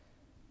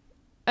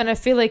 And I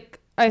feel like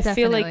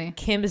Definitely.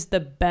 Kim is the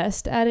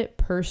best at it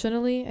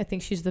personally. I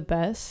think she's the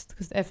best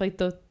because I feel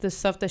like the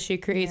stuff that she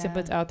creates and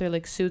Yeah. puts out there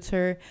like suits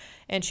her,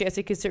 and she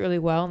executes it really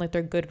well, and like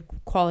they're good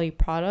quality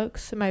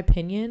products in my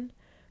opinion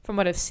from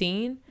what I've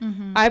seen.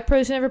 Mm-hmm. I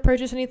personally never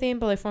purchased anything,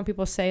 but like from what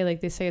people say,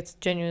 like they say it's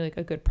genuinely like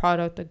a good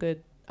product, a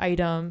good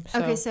item. So.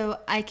 Okay, so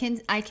I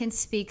can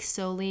speak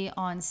solely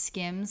on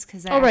Skims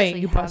because I Oh, right,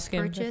 actually you bought have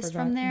Skims, I purchased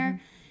forgot. from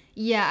there.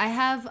 Yeah, I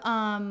have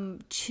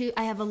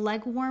I have a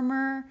leg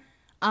warmer.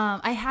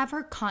 I have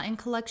her cotton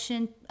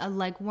collection,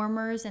 leg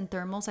warmers and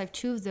thermals. I have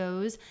 2 of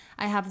those.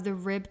 I have the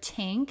rib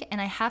tank,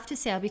 and I have to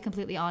say, I'll be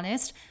completely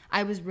honest,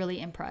 I was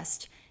really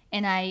impressed.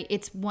 And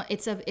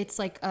it's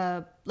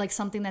like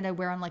something that I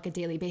wear on like a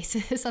daily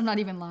basis. I'm not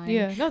even lying.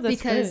 Yeah, no, that's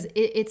because good.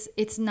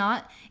 it's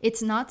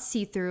not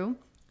see-through.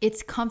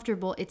 It's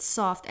comfortable. It's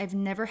soft. I've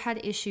never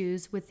had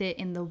issues with it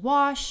in the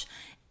wash.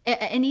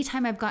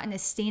 Anytime I've gotten a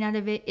stain out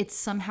of it, it's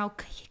somehow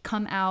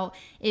come out.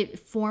 It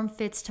form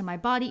fits to my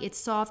body. It's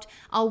soft.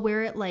 I'll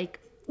wear it like,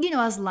 you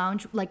know, as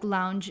lounge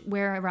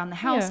wear around the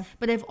house. Yeah.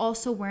 But I've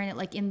also worn it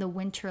like in the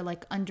winter,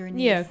 like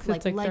underneath, Yeah, 'cause like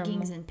it's, like,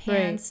 leggings thermal. and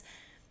pants.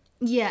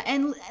 Yeah,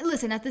 and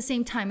listen, at the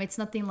same time, it's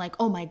nothing like,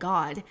 oh my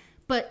God.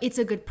 But it's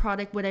a good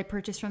product. Would I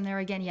purchase from there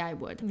again? Yeah, I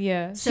would.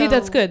 Yeah. So See,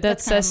 that's good. That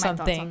that's kind of says my thoughts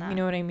on something. that. You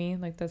know what I mean?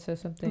 Like, that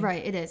says something.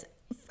 Right, it is.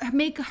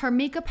 Her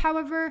makeup,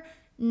 however,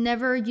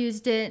 Never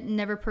used it,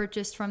 never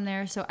purchased from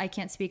there, so I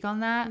can't speak on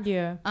that.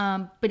 Yeah.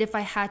 But if I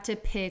had to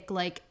pick,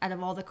 like, out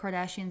of all the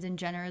Kardashians and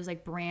Jenners,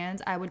 like,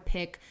 brands, I would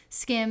pick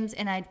Skims,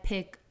 and I'd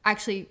pick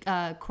actually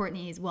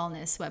Kourtney's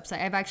wellness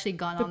website. I've actually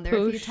gone on there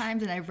a few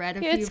times, and I've read a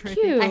few. It's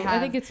cute. I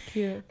think it's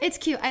cute. It's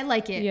cute. I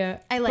like it. Yeah.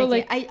 I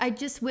like it. I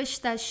just wish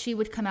that she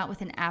would come out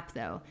with an app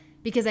though,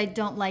 because I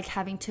don't like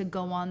having to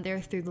go on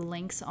there through the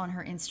links on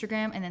her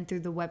Instagram and then through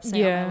the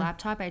website on my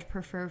laptop. I'd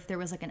prefer if there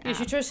was like an app.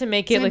 She tries to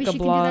make it like a blog. Maybe she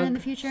can do that in the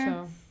future.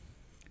 So.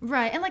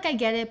 Right. And like I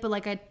get it, but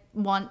like I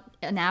want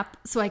an app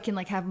so I can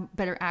like have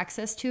better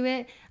access to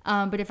it.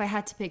 But if I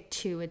had to pick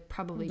two, it'd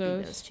probably be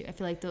those two. I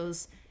feel like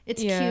those,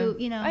 it's cute,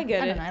 you know. I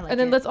get it. Know, I like and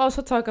then it. let's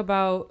also talk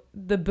about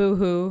the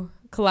Boohoo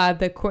collab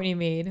that Kourtney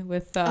made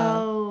with the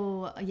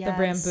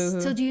brand Boohoo.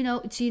 So do you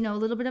know a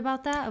little bit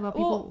about that? About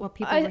people what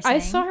people were saying? I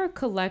saw her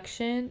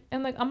collection,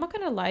 and like I'm not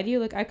gonna lie to you,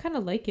 like I kind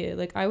of like it.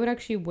 Like I would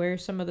actually wear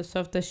some of the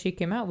stuff that she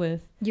came out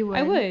with. You would?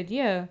 I would,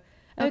 yeah.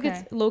 I think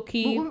it's low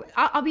key. Well,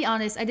 I'll be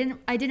honest. I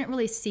didn't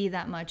really see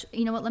that much.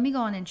 You know what? Let me go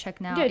on and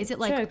check now. Yeah, is it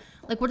like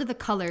what are the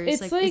colors?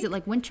 It's like is it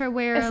like winter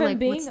wear? If like I'm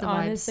being what's the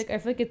honest, vibes? like I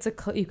feel like it's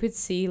you could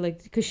see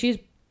like because she's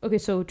okay.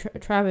 So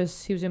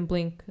Travis, he was in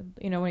Blink,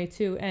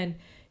 182, and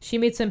she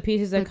made some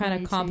pieces that kind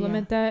of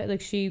complement that. Like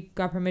she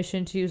got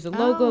permission to use the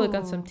logo. Like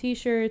on some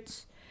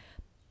T-shirts.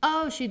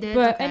 Oh, she did.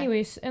 But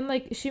anyways, and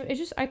like it's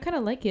just I kind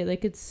of like it.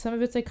 Like it's some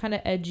of it's like kind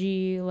of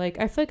edgy. Like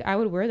I feel like I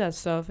would wear that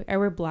stuff. I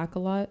wear black a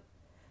lot.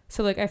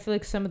 So like I feel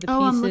like some of the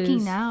pieces, I'm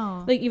looking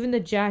now. Like even the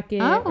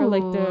jacket or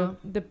like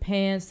the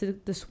pants,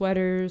 the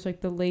sweaters, like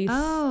the lace.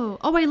 Oh,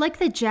 I like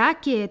the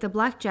jacket, the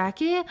black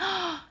jacket.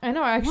 I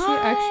know. I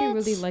actually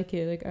really like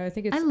it. Like I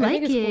think it's. I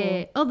think it's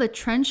it. Cool. Oh, the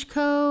trench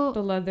coat,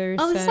 the leather.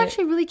 Oh, this is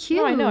actually really cute.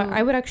 No, I know.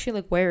 I would actually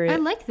like wear it. I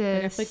like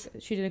this. Like, I feel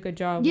like she did a good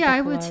job. Yeah,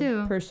 I would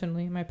too.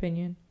 Personally, in my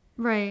opinion.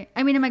 Right.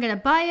 I mean, am I gonna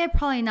buy it?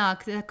 Probably not.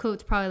 Cause that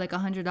coat's probably like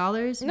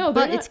 $100. No,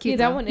 but it's cute.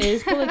 Yeah, that one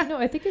is. But like, no,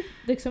 I think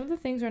like some of the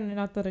things are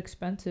not that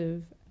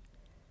expensive.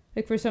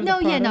 Like for some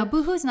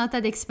Boohoo's not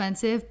that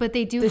expensive, but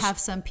they do have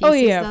some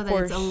pieces though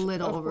that it's a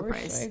little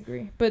overpriced. I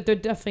agree, but they're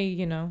definitely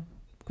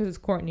because it's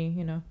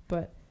Kourtney,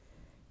 but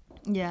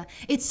yeah,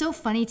 it's so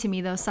funny to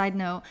me though. Side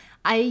note,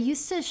 I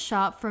used to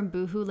shop from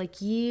Boohoo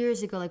like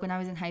years ago, like when I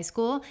was in high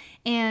school,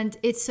 and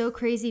it's so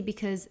crazy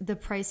because the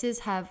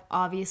prices have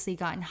obviously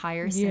gotten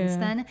higher since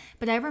then.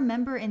 But I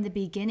remember in the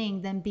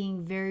beginning them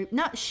being very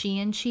not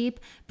Shein cheap,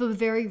 but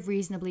very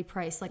reasonably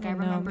priced. Like I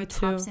remember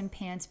tops and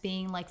pants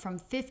being like from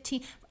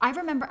 $15. I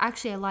remember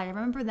actually I lied. I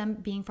remember them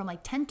being from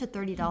like $10 to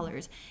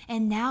 $30,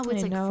 and now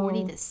it's like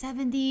 $40 to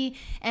 $70,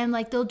 and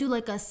like they'll do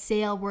like a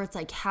sale where it's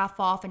like half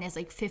off and it's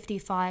like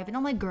 $55, and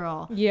I'm like,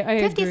 girl,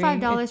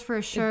 $55 for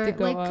a shirt,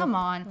 like come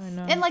on.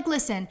 And like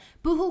listen,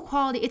 Boohoo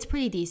quality, it's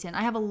pretty decent.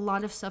 I have a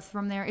lot of stuff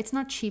from there. It's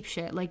not cheap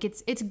shit. Like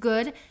it's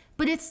good,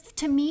 but it's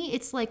to me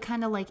it's like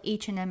kind of like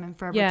H&M and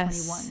Forever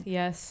 21.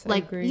 Yes,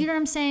 like I agree. You know what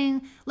I'm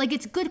saying? Like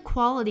it's good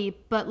quality,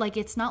 but like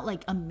it's not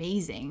like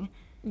amazing.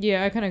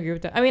 Yeah, I kind of agree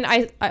with that. I mean,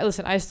 I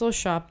listen. I still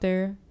shop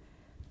there.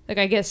 Like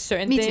I get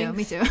certain things.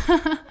 Me too.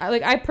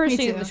 I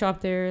personally shop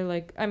there.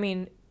 Like I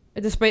mean,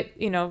 despite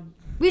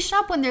we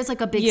shop when there's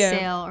like a big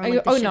sale or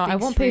like I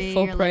won't pay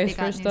full price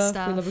for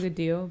stuff. We love a good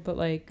deal, but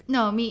like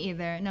no, me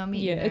either.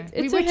 Yeah,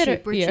 it's a hit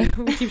or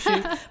we're cheap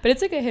shoes, but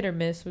it's like a hit or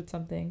miss with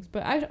some things.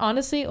 But I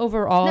honestly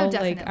overall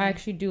like I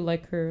actually do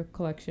like her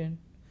collection.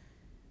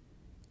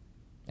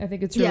 I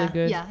think it's really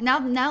good. Yeah.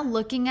 Now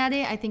looking at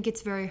it, I think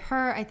it's very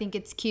her. I think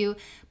it's cute.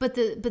 But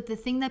the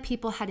thing that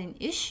people had an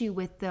issue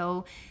with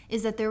though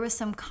is that there was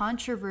some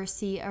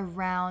controversy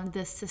around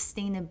the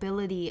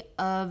sustainability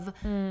of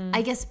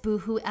I guess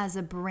Boohoo as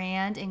a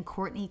brand and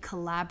Kourtney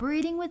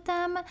collaborating with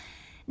them.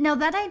 Now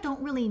that I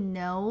don't really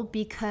know,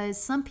 because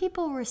some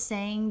people were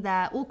saying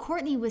that, well,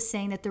 Kourtney was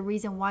saying that the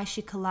reason why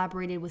she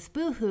collaborated with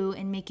Boohoo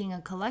in making a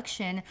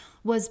collection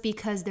was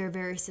because they're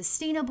very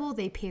sustainable,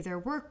 they pay their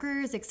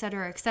workers,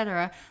 etc.,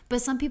 etc.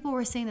 But some people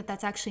were saying that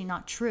that's actually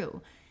not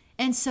true.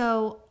 And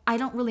so I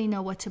don't really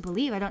know what to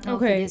believe. I don't know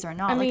if it is or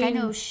not. I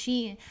know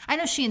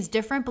Shein's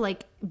different, but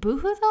like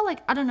Boohoo though,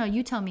 like I don't know.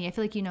 You tell me. I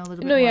feel like you know a little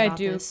bit more about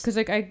this. No, yeah, I do. Because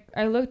like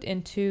I looked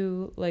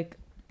into like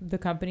the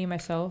company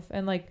myself,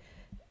 and like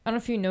I don't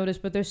know if you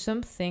noticed, but there's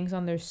some things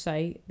on their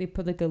site. They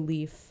put like a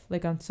leaf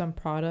like on some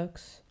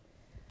products.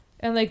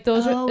 And like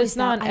those it's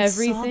not on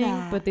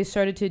everything, but they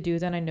started to do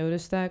that. And I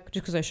noticed that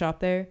just because I shop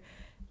there.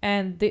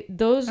 And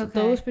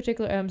those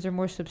particular items are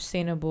more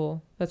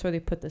sustainable. That's why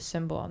they put the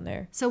symbol on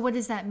there. So what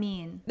does that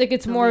mean? Like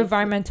it's more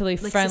environmentally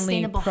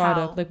friendly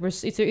product. Like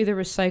it's either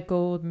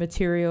recycled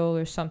material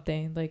or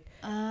something. Like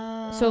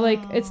so like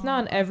it's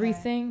not on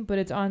everything, but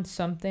it's on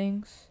some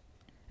things.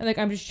 And like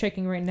I'm just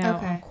checking right now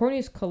on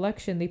Kourtney's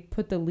collection, they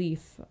put the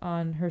leaf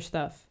on her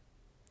stuff.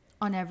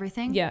 On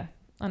everything? Yeah,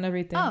 on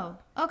everything. Oh,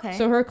 okay.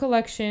 So her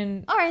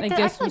collection, I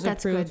guess, was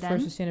approved for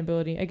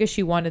sustainability. I guess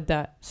she wanted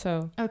that,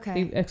 so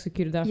they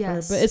executed that for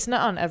her. But it's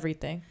not on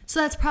everything. So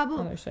that's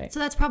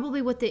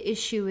probably what the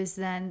issue is.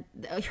 Then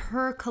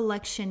her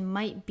collection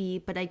might be,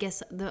 but I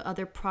guess the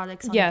other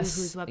products on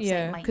Boohoo's website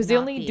might not be. Because they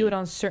only do it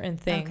on certain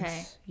things.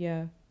 Okay.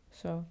 Yeah.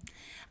 So.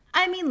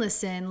 I mean,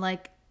 listen,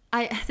 like,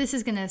 this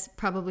is gonna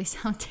probably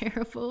sound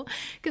terrible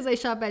because I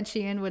shop at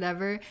Shein,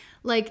 whatever.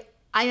 Like,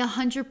 I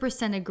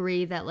 100%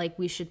 agree that like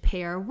we should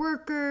pay our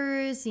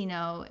workers, you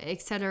know,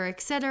 et cetera, et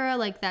cetera.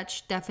 Like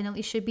that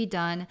definitely should be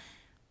done.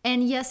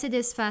 And yes, it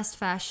is fast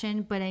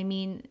fashion, but I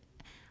mean,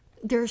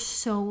 there's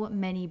so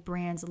many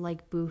brands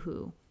like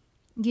Boohoo.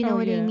 You know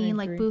what I mean?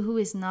 Like Boohoo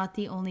is not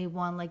the only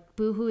one. Like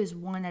Boohoo is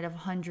one out of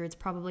hundreds,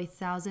 probably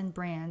 1,000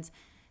 brands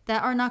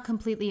that are not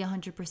completely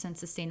 100%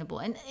 sustainable.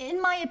 And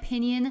in my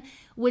opinion,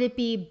 would it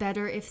be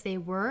better if they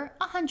were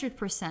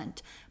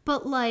 100%?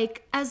 But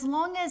like, as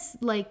long as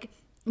like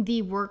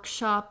the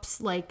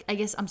workshops, like, I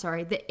guess, I'm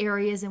sorry, the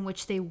areas in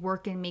which they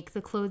work and make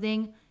the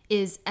clothing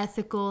is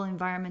ethical,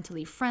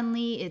 environmentally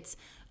friendly, it's,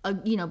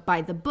 you know,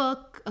 by the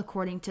book,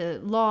 according to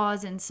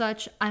laws and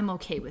such, I'm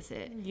okay with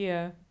it.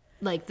 Yeah.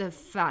 Like the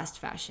fast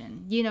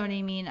fashion, you know what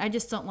I mean? I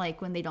just don't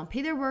like when they don't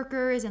pay their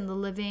workers and the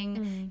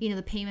living, you know,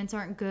 the payments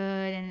aren't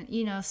good and,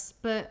 you know,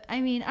 but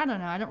I mean, I don't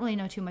know. I don't really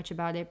know too much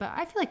about it, but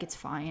I feel like it's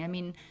fine. I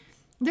mean,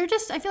 I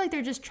feel like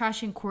they're just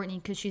trashing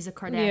Kourtney because she's a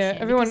Kardashian. Yeah,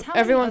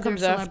 everyone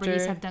comes after.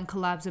 Celebrities have done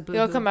collabs with Boohoo.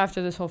 They'll come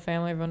after this whole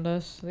family. Everyone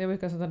does. They always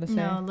got something to say.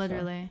 No,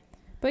 literally. So.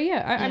 But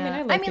yeah, I mean,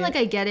 I like it. Like,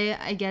 I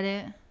get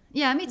it.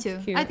 Yeah, me too.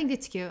 I think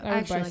it's cute. I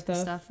actually like the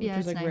stuff. Yeah,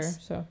 it's like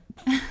nice. Rare,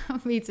 so.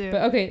 Me too.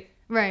 But okay.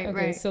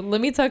 Right. So let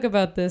me talk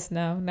about this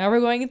now. Now we're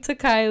going into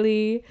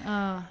Kylie.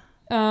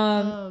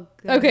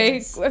 Okay, I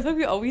feel like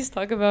we always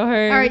talk about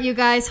her. All right, you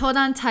guys, hold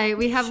on tight.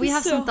 We have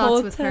some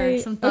thoughts with her.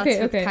 Some thoughts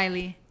with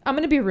Kylie. I'm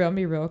gonna be real.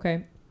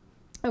 Okay.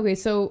 Okay,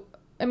 so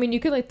I mean, you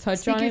could like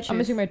touch on it. I'm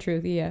gonna speak my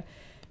truth. Yeah.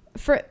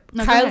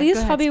 Kylie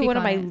is probably one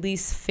of my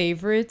least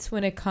favorites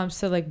when it comes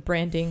to like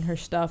branding her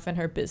stuff and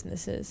her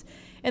businesses.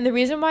 And the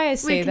reason why I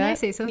say Can I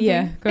say something?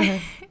 Yeah, go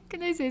ahead.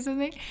 Can I say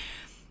something?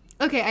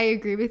 Okay, I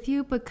agree with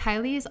you, but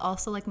Kylie is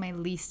also like my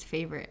least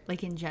favorite,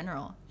 like in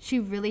general. She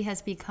really has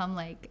become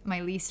like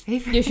my least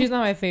favorite. Yeah, she's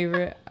not my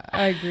favorite.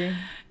 I agree.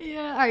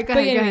 Yeah, all right, go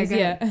ahead.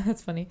 Yeah,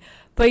 that's funny.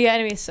 But yeah,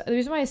 anyways, the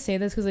reason why I say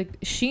this, because like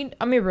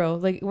I mean, bro,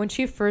 like when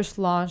she first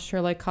launched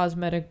her like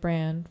cosmetic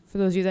brand, for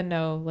those of you that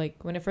know,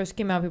 like when it first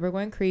came out, people were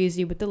going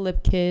crazy with the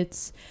lip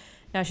kits.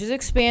 Now she's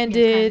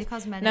expanded.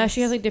 Now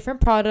she has like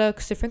different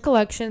products, different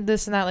collections,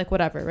 this and that, like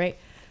whatever, right?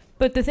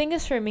 But the thing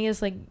is for me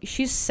is like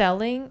she's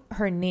selling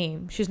her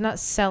name. She's not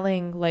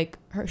selling like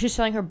she's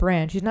selling her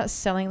brand. She's not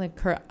selling like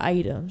her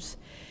items.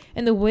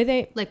 And the way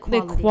they like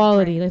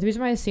quality. Right? Like the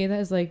reason why I say that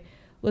is like,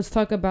 let's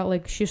talk about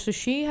like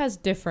she has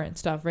different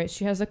stuff, right?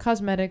 She has the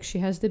cosmetics, she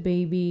has the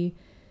baby,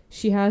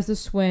 she has the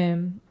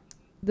swim,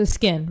 the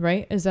skin,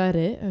 right? Is that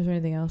it? Or is there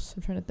anything else?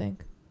 I'm trying to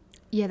think.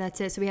 Yeah,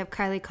 that's it. So we have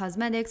Kylie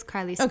Cosmetics,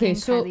 Kylie Skin,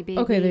 Kylie Baby.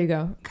 Okay, there you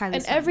go. Kylie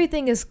and Swim.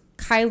 Everything is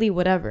Kylie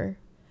whatever.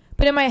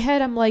 But in my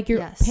head, I'm like,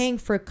 you're paying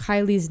for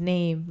Kylie's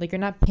name. Like, you're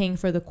not paying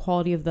for the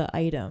quality of the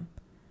item.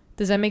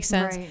 Does that make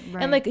sense?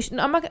 Right. And, like,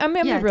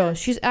 I'm real.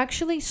 She's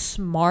actually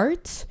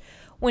smart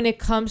when it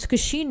comes...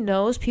 Because she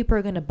knows people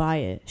are going to buy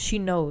it. She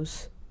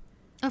knows.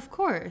 Of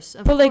course.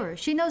 Like,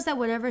 she knows that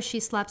whatever she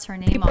slaps her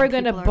name on, people are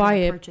going to buy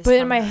it. But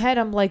in my head,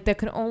 I'm like, that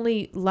can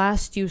only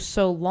last you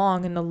so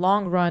long. In the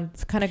long run,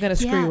 it's kind of going to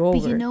screw you over.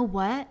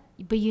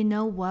 But you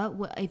know what?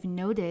 What I've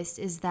noticed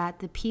is that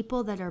the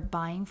people that are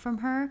buying from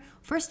her,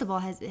 first of all,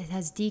 it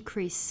has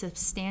decreased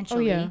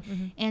substantially. Oh, yeah.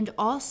 And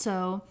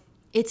also,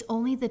 it's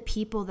only the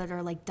people that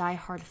are like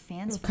diehard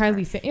fans.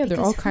 Kylie fans. Yeah, they're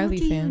all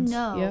Kylie fans.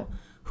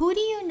 Who do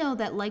you know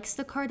that likes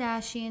the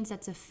Kardashians,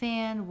 that's a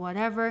fan,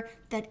 whatever,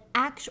 that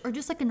or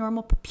just like a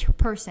normal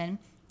person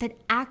that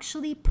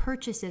actually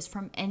purchases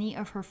from any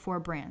of her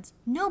 4 brands?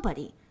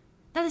 Nobody.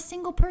 Not a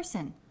single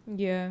person.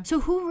 Yeah.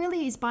 So who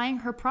really is buying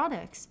her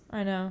products?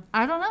 I know.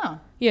 I don't know.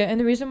 Yeah, and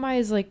the reason why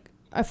is like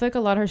I feel like a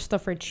lot of her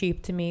stuff are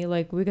cheap to me.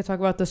 Like we could talk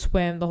about the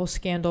swim, the whole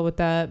scandal with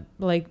that.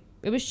 Like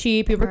it was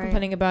cheap. People were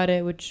complaining about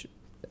it, which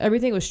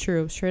everything was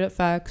true. Straight up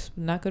facts.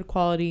 Not good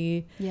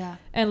quality. Yeah.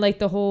 And like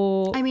the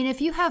whole... I mean,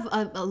 if you have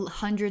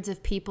hundreds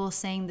of people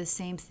saying the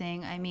same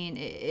thing, I mean,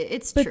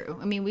 it's true.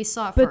 I mean, we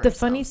saw it for ourselves. But the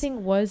funny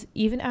thing was,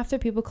 even after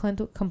people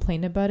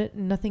complained about it,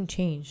 nothing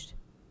changed.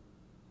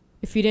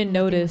 If you didn't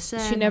notice,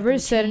 she never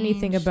said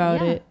anything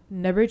about it.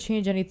 Never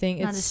changed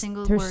anything. Not a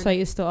single word. Her site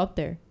is still up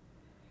there.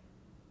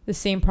 The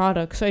same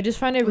product. So I just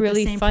find it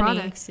really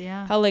funny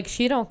how like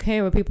she don't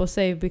care what people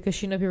say because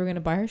she knows people are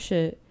gonna buy her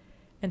shit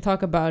and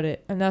talk about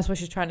it, and that's what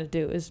she's trying to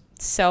do is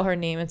sell her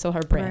name and sell her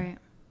brand. Right.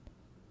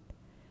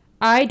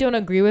 I don't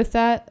agree with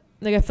that.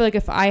 Like I feel like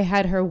if I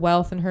had her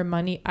wealth and her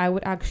money, I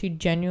would actually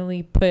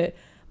genuinely put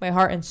my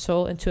heart and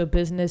soul into a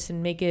business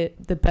and make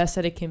it the best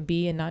that it can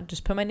be, and not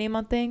just put my name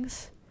on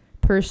things.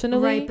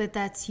 Personally, right, but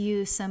that's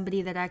you,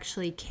 somebody that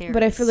actually cares.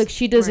 But I feel like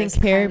she doesn't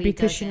care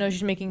because she knows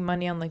she's making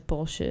money on like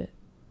bullshit.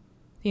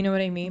 You know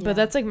what I mean? Yeah. But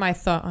that's like my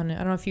thought on it. I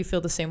don't know if you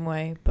feel the same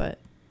way, but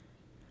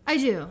I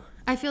do.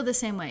 I feel the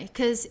same way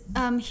because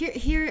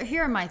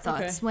here are my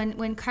thoughts. Okay.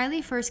 When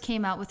Kylie first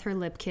came out with her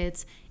lip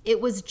kits,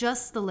 it was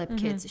just the lip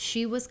kits.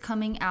 She was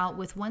coming out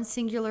with one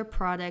singular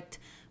product,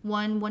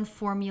 one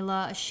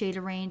formula, a shade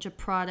range, a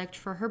product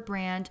for her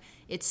brand.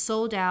 It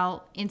sold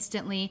out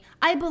instantly.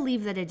 I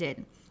believe that it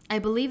did. I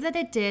believe that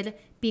it did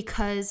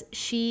because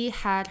she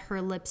had her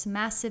lips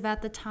massive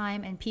at the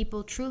time, and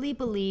people truly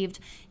believed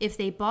if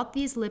they bought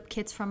these lip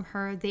kits from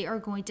her, they are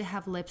going to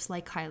have lips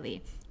like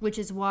Kylie, which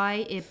is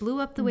why it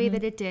blew up the way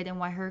that it did and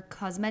why her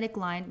cosmetic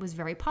line was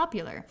very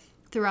popular.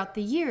 Throughout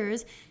the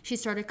years, she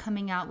started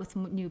coming out with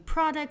new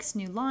products,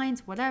 new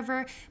lines,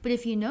 whatever. But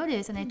if you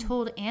notice, and I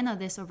told Anna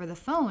this over the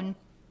phone,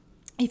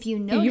 if you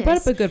notice, you brought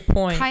up a good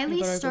point.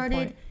 Kylie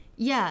started,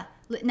 yeah.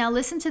 Now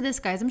listen to this,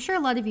 guys. I'm sure a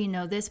lot of you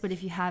know this, but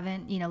if you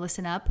haven't,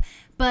 listen up.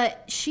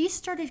 But she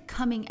started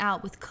coming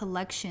out with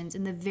collections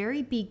in the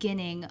very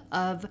beginning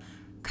of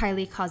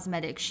Kylie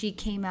Cosmetics. She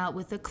came out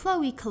with a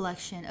Khloe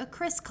collection, a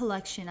Kris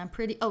collection.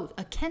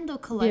 A Kendall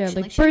collection.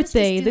 Yeah, like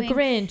birthday, the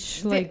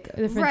Grinch, like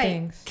different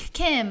things.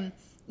 Kim.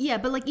 Yeah,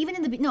 but like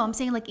even I'm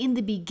saying like in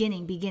the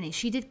beginning,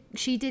 she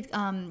did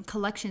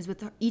collections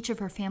with each of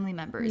her family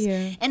members.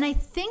 Yeah. And I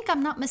think,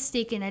 I'm not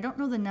mistaken, I don't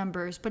know the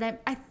numbers, but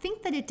I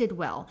think that it did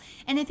well.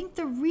 And I think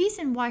the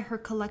reason why her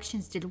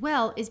collections did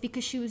well is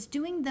because she was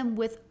doing them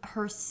with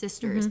her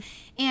sisters.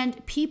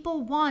 And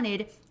people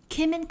wanted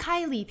Kim and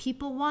Kylie.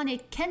 People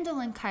wanted Kendall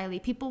and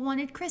Kylie. People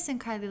wanted Kris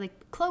and Kylie,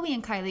 like Khloe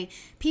and Kylie.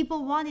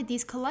 People wanted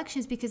these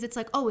collections because it's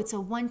like, oh, it's a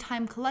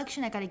one-time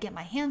collection. I got to get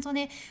my hands on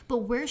it.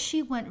 But where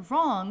she went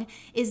wrong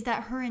is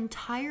that her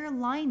entire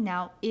line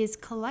now is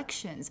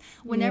collections.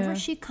 Whenever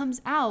she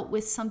comes out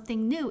with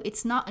something new,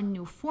 it's not a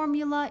new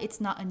formula.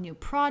 It's not a new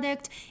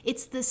product.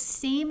 It's the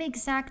same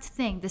exact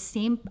thing, the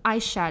same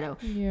eyeshadow,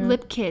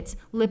 lip kits,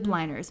 lip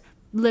liners,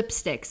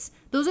 lipsticks.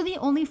 Those are the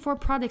only 4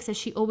 products that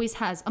she always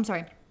has. I'm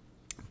sorry.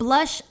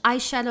 Blush,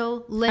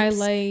 eyeshadow, lips,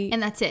 highlight.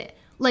 And that's it.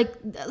 Like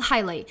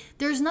highlight.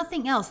 There's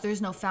nothing else.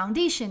 There's no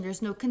foundation.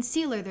 There's no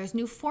concealer. There's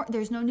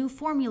no new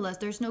formulas.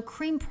 There's no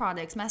cream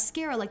products,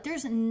 mascara. Like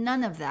there's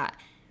none of that.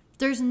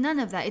 There's none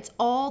of that. It's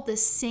all the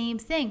same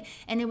thing.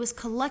 And it was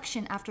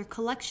collection after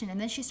collection.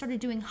 And then she started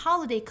doing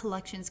holiday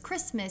collections,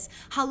 Christmas,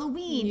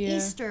 Halloween,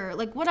 Easter,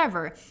 like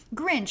whatever,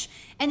 Grinch.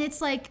 And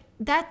it's like,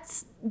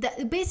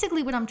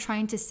 basically what I'm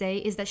trying to say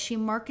is that she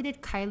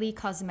marketed Kylie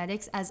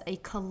Cosmetics as a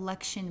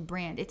collection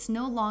brand. It's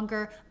no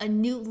longer a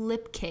new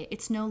lip kit.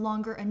 It's no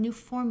longer a new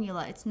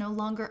formula. It's no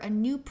longer a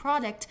new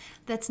product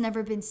that's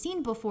never been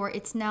seen before.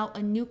 It's now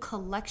a new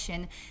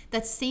collection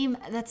that's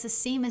the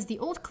same as the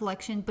old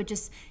collection, but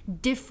just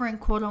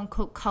different quote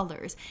unquote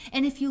colors.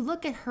 And if you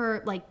look at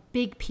her like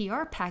big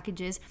PR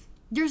packages,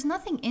 there's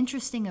nothing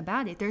interesting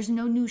about it. There's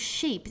no new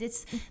shape.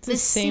 It's the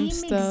same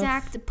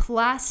exact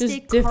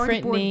plastic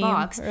cardboard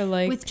box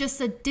with just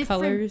a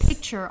different colors,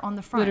 picture on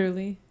the front.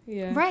 Literally,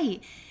 yeah.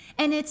 Right.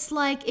 And it's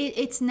like,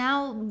 it's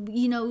now,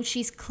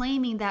 she's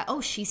claiming that,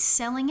 oh, she's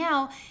selling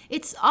out.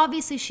 It's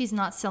obviously she's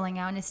not selling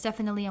out. And it's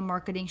definitely a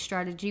marketing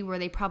strategy where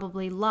they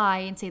probably lie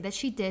and say that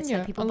she did so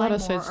that people buy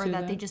more, or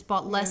that they just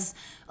bought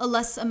a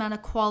less amount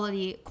of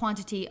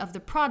quantity of the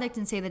product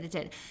and say that it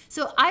did.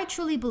 So I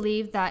truly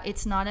believe that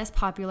it's not as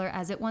popular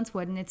as it once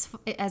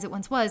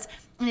was.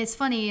 And it's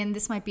funny, and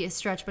this might be a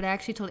stretch, but I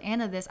actually told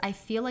Anna this. I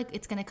feel like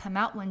it's going to come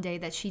out one day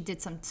that she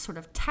did some sort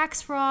of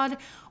tax fraud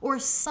or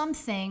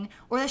something,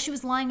 or that she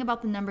was lying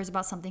about the numbers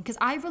about something, because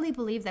I really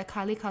believe that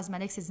Kylie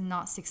Cosmetics is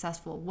not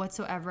successful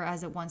whatsoever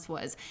as it once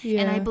was.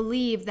 And I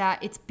believe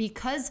that it's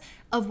because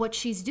of what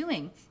she's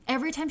doing.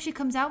 Every time she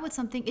comes out with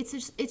something, it's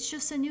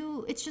just a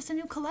new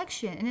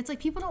collection, and it's like,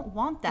 people don't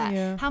want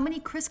that. How many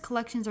Kris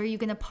collections are you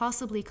going to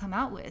possibly come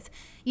out with?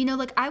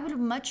 Like I would have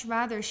much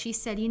rather she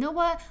said, you know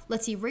what,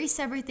 let's erase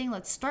everything,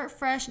 let's start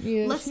fresh,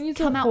 let's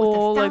come out with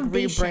a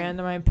foundation, rebrand, in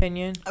my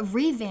opinion, a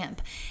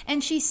revamp.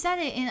 And she said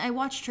it, and I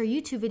watched her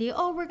YouTube video,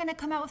 oh, we're going to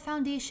come out with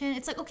foundation.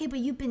 It's like, okay, but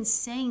you've been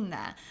saying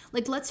that.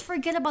 Like, let's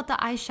forget about the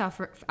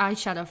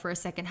eyeshadow for a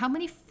second. How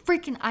many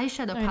freaking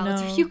eyeshadow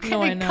palettes are you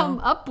going to come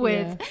up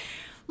with?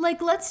 Like,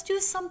 let's do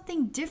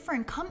something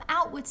different. Come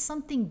out with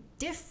something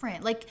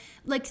different. Like,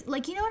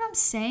 you know what I'm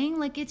saying?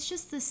 Like, it's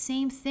just the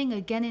same thing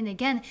again and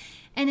again.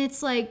 And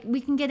it's like,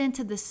 we can get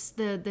into this,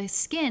 the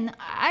skin.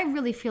 I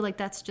really feel like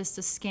that's just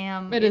a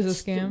scam. It's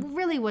a scam.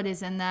 Really what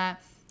is in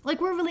that. Like,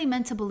 we're really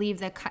meant to believe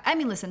that, I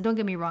mean, listen, don't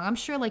get me wrong. I'm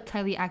sure, like,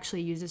 Kylie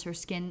actually uses her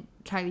skin,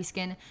 Kylie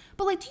skin.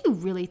 But, like, do you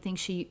really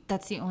think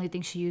that's the only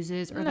thing she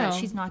uses? Or that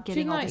she's not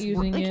getting all this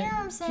work? Like, you know what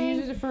I'm saying? She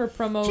uses it for her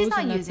promos. She's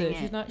not using it.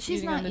 She's not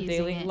using it on the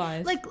daily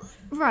lives. Like,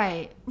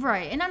 right.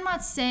 And I'm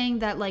not saying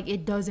that, like,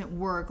 it doesn't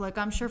work. Like,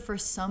 I'm sure for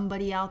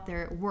somebody out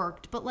there it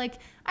worked. But, like,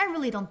 I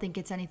really don't think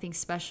it's anything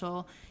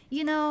special.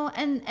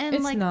 And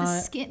it's like not.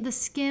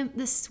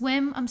 the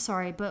swim, I'm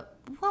sorry, but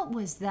what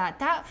was that?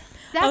 That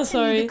I'm to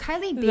sorry. me, the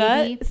Kylie baby.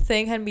 That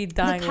thing had me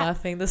dying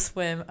laughing. The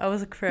swim. I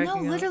was cracking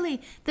up. No, literally.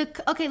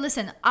 Okay,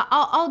 listen.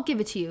 I'll give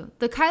it to you.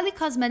 The Kylie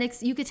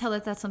Cosmetics, you could tell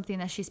that that's something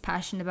that she's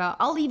passionate about.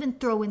 I'll even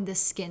throw in the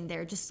skin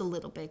there just a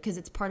little bit because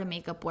it's part of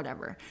makeup,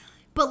 whatever.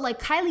 But like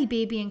Kylie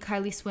Baby and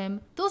Kylie Swim,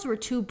 those were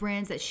 2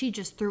 brands that she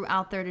just threw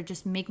out there to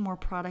just make more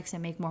products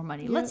and make more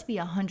money. Yeah, let's be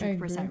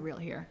 100% real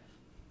here.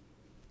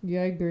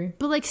 Yeah, I agree.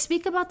 But like,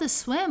 speak about the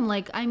swim.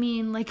 Like, I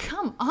mean, like,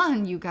 come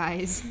on, you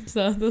guys.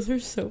 So those are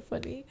so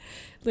funny.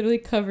 Literally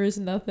covers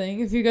nothing.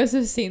 If you guys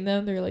have seen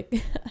them, they're like.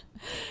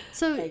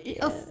 So,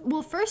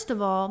 well, first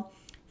of all,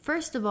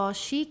 First of all,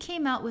 she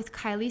came out with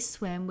Kylie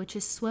Swim, which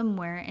is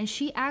swimwear, and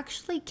she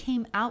actually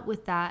came out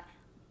with that,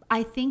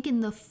 I think,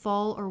 in the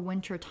fall or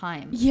winter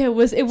time. Yeah, it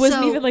wasn't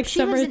So even like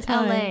she lives in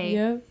summertime. LA.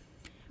 Yeah,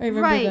 I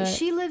remember Right. that.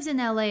 She lives in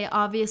LA.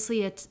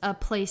 Obviously, it's a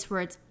place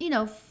where it's,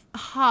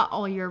 hot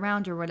all year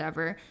round or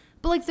whatever.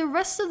 But like the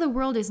rest of the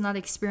world is not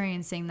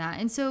experiencing that.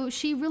 And so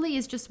she really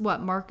is just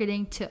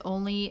marketing to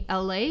only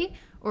LA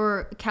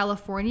or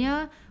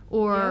California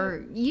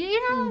or you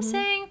know what I'm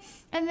saying?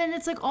 And then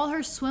it's like all her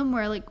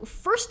swimwear, like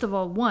first of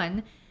all,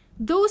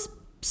 those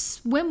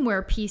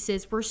swimwear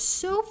pieces were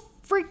so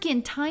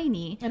freaking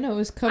tiny. I know, it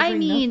was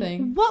covering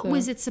nothing. What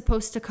was it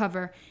supposed to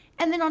cover?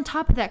 And then on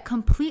top of that,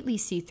 completely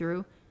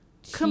see-through.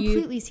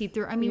 Completely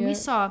see-through. I mean, we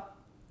saw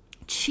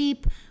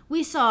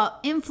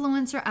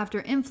influencer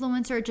after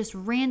influencer, just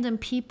random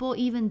people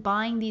even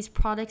buying these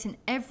products, and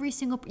every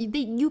single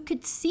you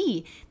could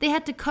see they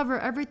had to cover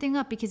everything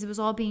up because it was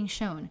all being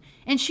shown.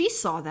 And she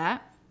saw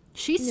that.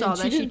 She saw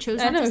that. She chose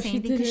not to say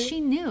anything because she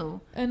knew.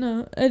 I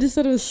know. I just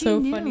thought it was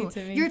so funny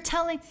to me.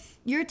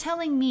 You're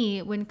telling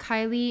me when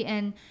Kylie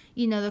and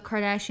the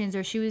Kardashians,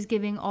 or she was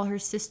giving all her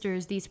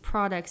sisters these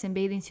products and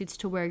bathing suits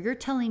to wear, you're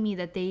telling me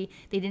that they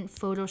didn't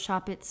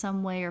Photoshop it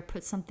some way or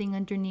put something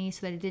underneath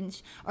so that it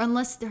didn't, or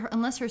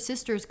unless her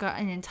sisters got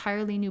an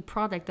entirely new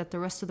product that the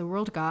rest of the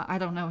world got, I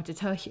don't know what to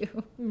tell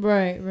you.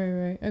 Right.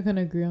 I kind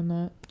of agree on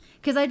that.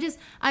 Because I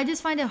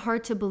just find it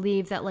hard to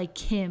believe that like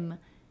Kim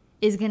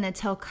is gonna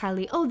tell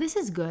Kylie, oh, this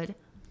is good.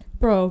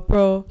 Bro.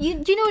 Do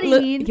you know what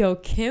I mean? Yo,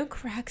 Kim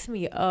cracks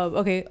me up.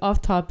 Okay,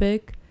 off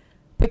topic.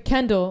 But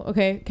Kendall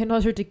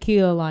has her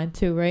tequila line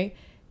too, right?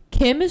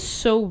 Kim is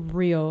so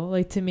real,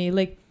 like, to me.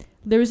 Like,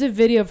 there was a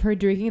video of her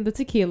drinking the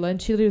tequila and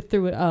she literally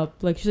threw it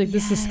up. Like, she's like,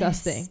 this is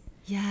disgusting.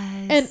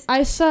 Yes. And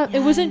I saw,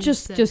 it wasn't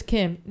just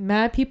Kim.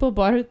 Mad people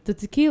bought her the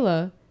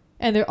tequila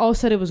and they all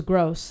said it was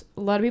gross.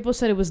 A lot of people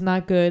said it was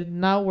not good,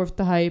 not worth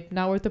the hype,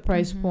 not worth the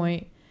price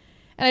point.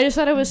 And I just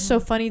thought it was so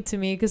funny to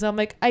me because I'm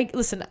like, I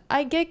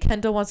get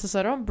Kendall wants to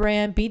start her own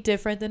brand, be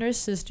different than her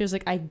sisters.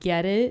 Like, I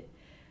get it.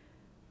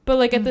 But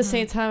like at the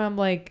same time, I'm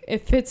like,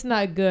 if it's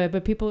not good,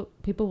 but people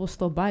will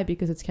still buy it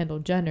because it's Kendall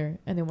Jenner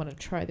and they want to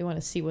try, they want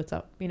to see what's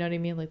up. You know what I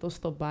mean? Like, they'll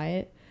still buy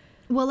it.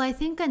 Well, I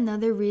think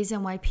another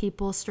reason why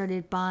people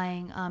started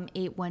buying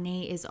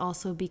 818 is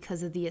also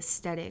because of the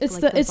aesthetic. It's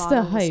the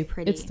hype.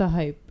 It's the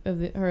hype of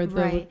the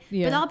right.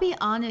 Yeah. But I'll be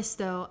honest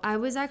though, I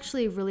was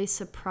actually really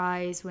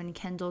surprised when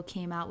Kendall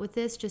came out with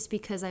this, just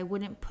because I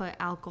wouldn't put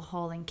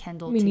alcohol and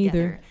Kendall together.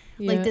 Neither.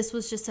 Yeah. Like, this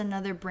was just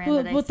another brand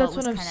that I felt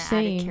was kind of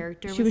out of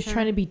character. She was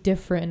trying to be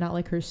different and not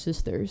like her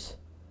sisters.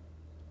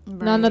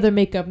 Right. Not another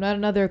makeup, not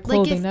another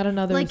clothing, not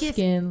another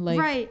skin.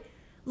 Right.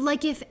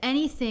 Like, if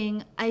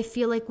anything, I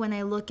feel like when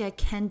I look at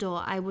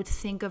Kendall, I would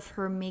think of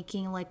her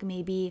making like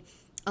maybe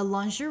a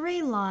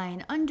lingerie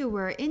line,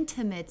 underwear,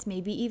 intimates,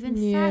 maybe even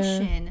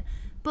fashion.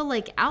 But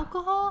like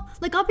alcohol,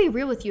 like, I'll be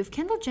real with you. If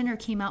Kendall Jenner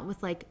came out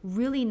with like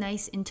really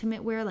nice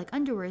intimate wear, like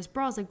underwears,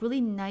 bras, like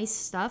really nice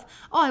stuff,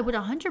 I would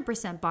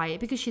 100% buy it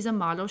because she's a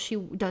model. She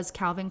does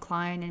Calvin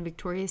Klein and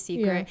Victoria's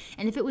Secret. Yeah.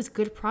 And if it was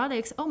good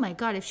products, oh my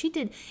God, if she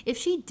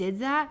did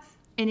that,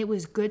 and it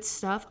was good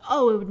stuff,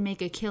 it would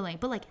make a killing.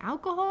 But like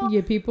alcohol,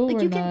 people like,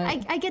 were you not,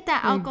 can, I get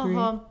that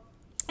alcohol.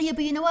 Agree. Yeah,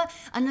 but you know what?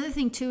 Another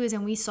thing too is,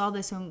 and we saw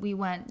this when we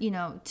went,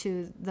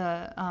 to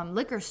the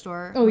liquor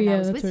store. Oh, when yeah, I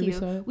was that's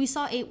with where you. We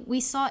saw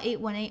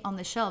 818 on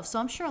the shelf. So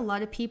I'm sure a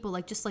lot of people,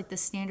 like, just like the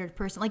standard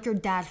person, like your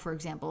dad, for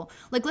example.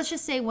 Like, let's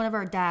just say one of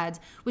our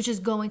dads was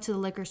just going to the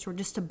liquor store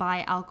just to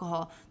buy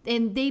alcohol,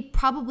 and they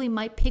probably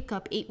might pick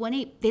up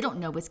 818. They don't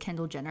know it's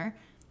Kendall Jenner.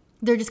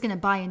 They're just gonna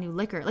buy a new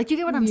liquor. Like, you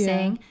get what I'm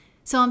saying?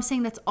 So I'm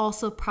saying that's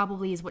also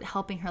probably is what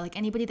helping her. Like,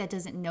 anybody that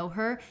doesn't know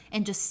her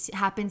and just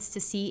happens to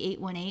see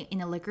 818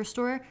 in a liquor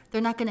store,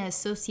 they're not going to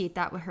associate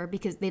that with her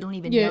because they don't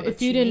even know that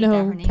if you didn't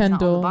know her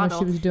Kendall, what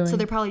she was doing. So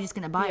they're probably just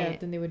going to buy it.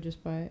 Then they would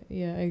just buy it.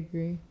 Yeah, I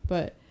agree.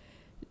 But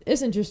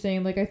it's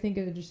interesting. Like, I think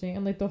it's interesting.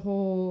 And like the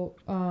whole,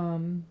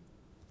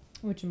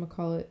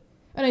 whatchamacallit.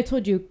 And I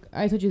told you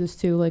this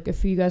too. Like,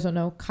 if you guys don't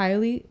know,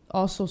 Kylie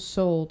also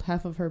sold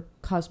half of her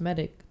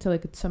cosmetic to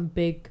like some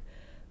big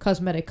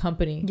cosmetic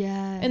company.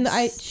 Yes.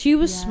 And she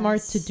was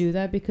smart to do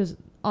that because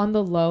on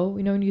the low,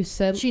 when you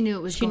said she knew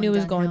it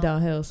was going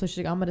downhill. So she's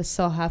like, I'm gonna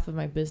sell half of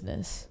my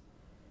business,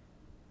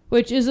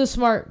 which is a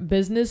smart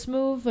business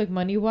move, like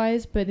money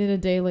wise. But in the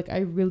day, like, I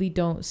really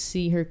don't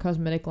see her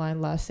cosmetic line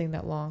lasting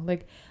that long.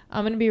 Like,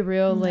 I'm gonna be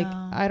real. No. Like,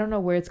 I don't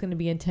know where it's gonna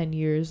be in 10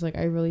 years. Like,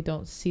 I really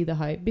don't see the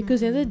hype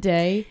because in the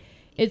day,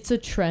 it's a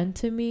trend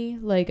to me.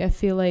 Like, I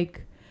feel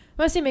like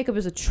when I say makeup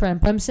is a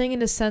trend, but I'm saying in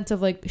the sense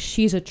of like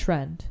she's a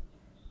trend.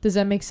 Does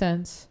that make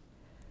sense?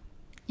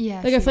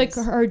 Yeah. Like, I feel like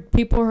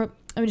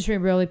I'm just being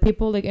real. Like,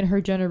 people like in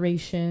her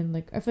generation,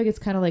 like, I feel like it's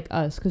kind of like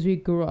us because we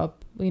grew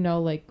up,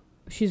 like,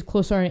 she's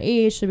closer in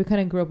age, so we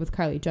kind of grew up with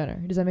Kylie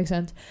Jenner. Does that make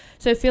sense?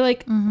 So I feel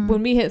like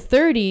when we hit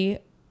 30,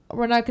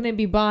 we're not going to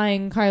be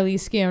buying Kylie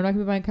Skin. We're not going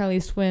to be buying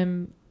Kylie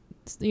Swim.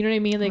 You know what I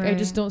mean? Like, I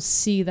just don't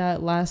see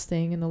that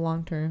lasting in the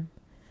long term.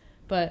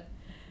 But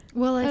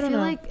Well, I feel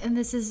like, and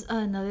this is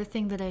another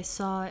thing that I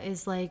saw,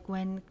 is like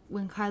when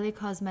Kylie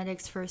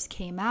Cosmetics first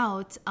came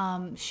out,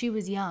 she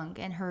was young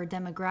and her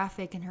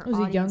demographic and her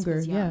audience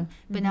was young. Yeah.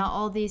 But now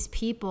all these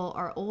people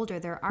are older.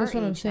 They're our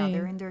age now.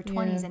 They're in their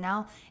 20s,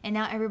 and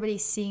now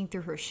everybody's seeing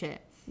through her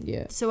shit.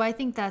 Yeah. So I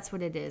think that's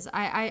what it is.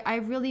 I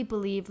really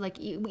believe, like,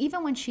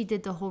 even when she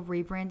did the whole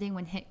rebranding,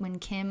 when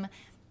Kim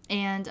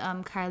and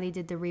Kylie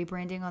did the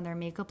rebranding on their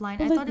makeup line,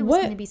 I thought it was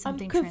going to be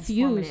something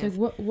transformative.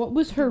 Like, what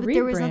was her rebrand?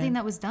 There was nothing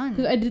that was done.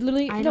 Because I did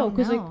literally like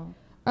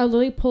I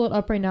literally pull it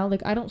up right now.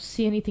 Like, I don't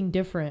see anything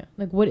different.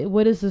 Like,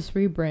 what is this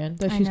rebrand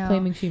that she's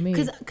claiming she made?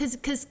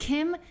 Because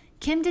Kim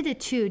did it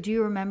too. Do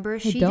you remember?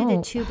 She did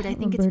it too, but I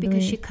think it's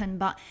because she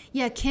combined.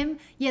 Yeah, Kim.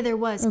 Yeah, there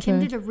was. Okay. Kim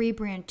did a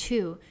rebrand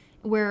too,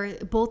 where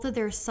both of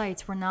their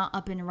sites were not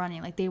up and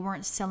running. Like, they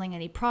weren't selling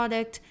any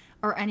product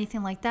or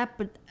anything like that.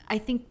 But I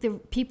think the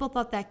people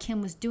thought that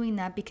Kim was doing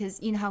that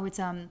because you know how it's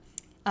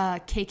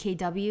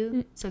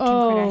KKW, so Kim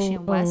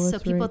Kardashian West. So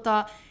people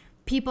thought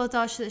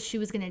that she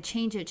was going to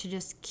change it to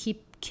just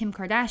keep Kim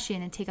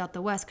Kardashian and take out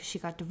the West because she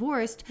got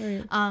divorced.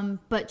 Right.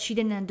 But she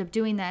didn't end up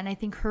doing that. And I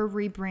think her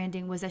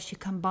rebranding was that she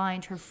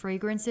combined her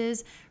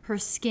fragrances, her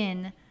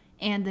skin,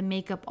 and the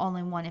makeup all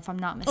in one, if I'm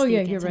not mistaken. Oh,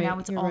 yeah, you're right. Now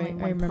it's all in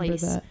one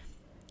place. That.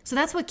 So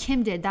that's what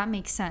Kim did. That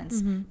makes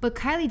sense. Mm-hmm. But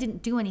Kylie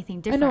didn't do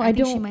anything different. I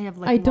think she might have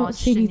I don't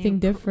see anything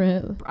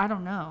different. I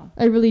don't know.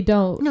 I really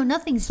don't. No,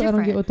 nothing's different. I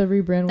don't get what the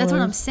rebrand was. That's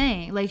what I'm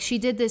saying. Like, she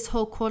did this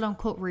whole quote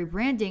unquote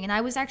rebranding, and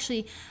I was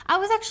actually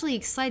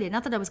excited.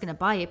 Not that I was gonna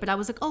buy it, but I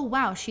was like, oh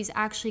wow, she's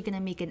actually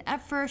gonna make an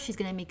effort. She's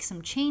gonna make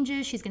some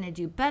changes. She's gonna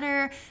do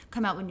better.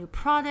 Come out with new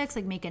products.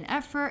 Like, make an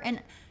effort.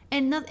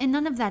 And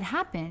none of that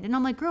happened. And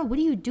I'm like, girl, what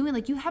are you doing?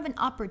 Like, you have an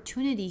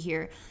opportunity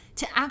here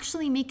to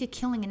actually make a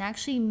killing and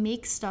actually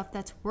make stuff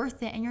that's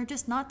worth it, and you're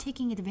just not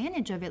taking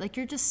advantage of it. Like,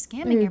 you're just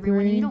scamming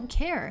everyone and you don't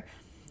care.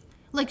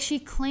 Like, she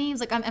claims,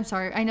 like, I'm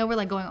sorry, I know we're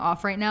like going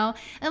off right now,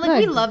 and like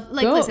we love,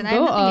 like, listen, I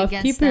have nothing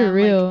against Keep them. Keep it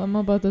real. Like, I'm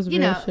about this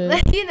real shit.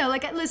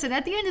 Like, listen,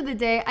 at the end of the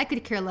day, I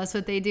could care less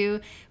what they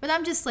do, but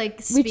I'm just like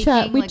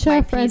speaking. We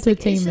chat for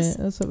entertainment.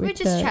 That's what we're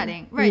just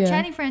chatting, right? Yeah.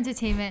 Chatting for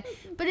entertainment.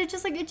 But it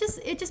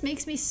just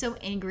makes me so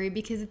angry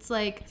because it's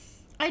like,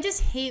 I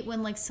just hate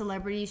when like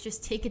celebrities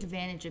just take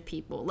advantage of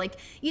people. Like,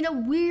 you know,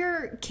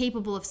 we're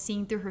capable of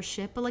seeing through her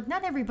shit, but like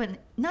not everyone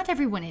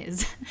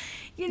is,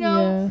 you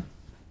know.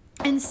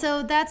 Yeah. And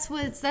so that's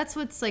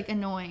what's like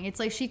annoying.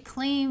 It's like she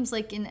claims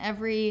like in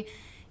every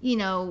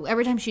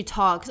time she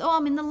talks, oh,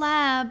 I'm in the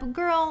lab.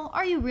 Girl,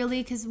 are you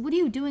really? Because what are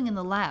you doing in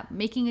the lab?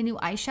 Making a new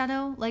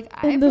eyeshadow? Like,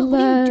 what are you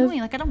doing?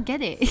 Like, I don't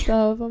get it.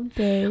 Stop, I'm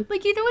dead.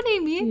 Like, you know what I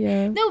mean?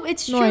 Yeah. No,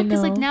 it's true.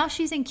 Because like now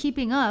she's in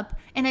Keeping Up,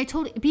 and I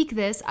told Beak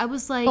this. I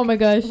was like, oh my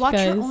gosh, watch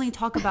guys. her only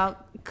talk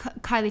about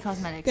Kylie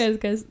Cosmetics.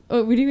 Guys,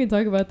 oh, we didn't even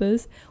talk about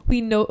this.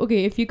 We know.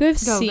 Okay, if you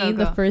guys have seen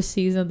the first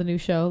season of the new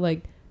show,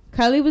 like,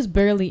 Kylie was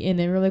barely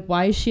in it. We're like,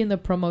 why is she in the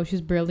promo? She's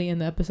barely in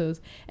the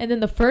episodes. And then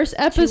the first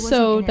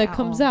episode that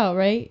comes out,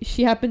 right?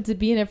 She happened to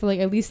be in it for like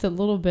at least a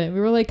little bit. We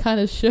were like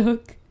kind of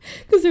shook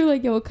because they're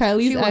like, yo,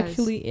 Kylie's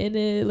actually in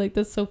it. Like,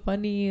 that's so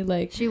funny.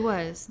 Like, she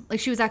was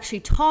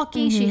actually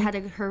talking. Mm-hmm. She had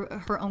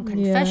her own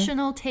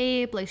confessional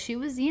tape. Like, she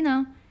was,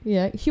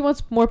 Yeah, she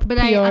wants more PR. But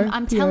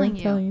I'm telling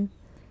you,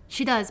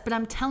 she does. But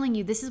I'm telling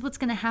you, this is what's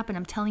gonna happen.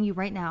 I'm telling you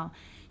right now.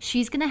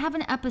 She's going to have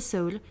an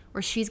episode,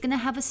 or she's going to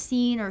have a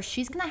scene, or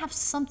she's going to have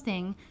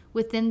something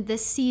within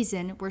this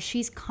season where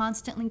she's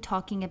constantly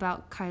talking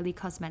about Kylie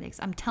Cosmetics.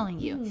 I'm telling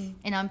you.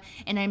 And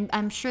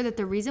I'm sure that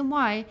the reason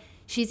why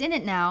she's in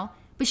it now,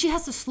 but she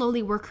has to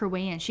slowly work her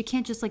way in. She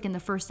can't just like in the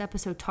first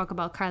episode talk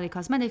about Kylie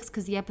Cosmetics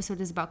because the episode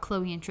is about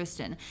Khloe and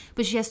Tristan.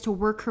 But she has to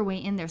work her way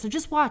in there. So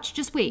just watch,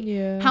 just wait.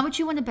 Yeah. How much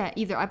you want to bet?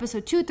 Either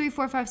episode 2, 3,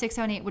 4, 5, 6,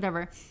 7, 8,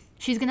 whatever.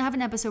 She's going to have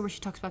an episode where she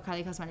talks about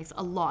Kylie Cosmetics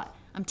a lot.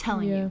 I'm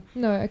telling you.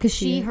 No,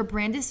 because her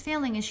brand is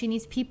failing and she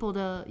needs people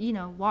to,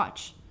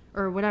 watch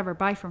or whatever,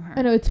 buy from her.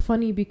 I know, it's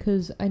funny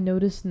because I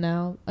noticed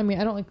now, I mean,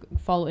 I don't like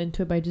follow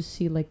into it, but I just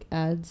see like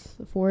ads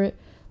for it.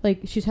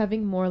 Like, she's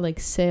having more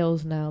like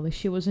sales now. Like,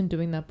 she wasn't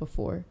doing that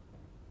before.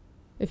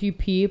 If you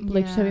peep,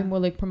 like, she's having more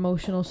like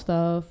promotional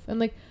stuff. And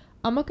like,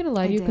 I'm not going to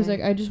lie to you because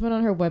like I just went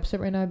on her website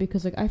right now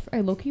because like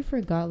I low-key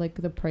forgot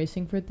like the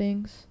pricing for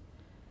things.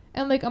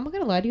 And like, I'm not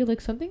gonna lie to you,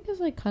 like, something is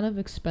like kind of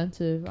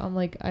expensive. I'm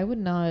like, I would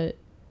not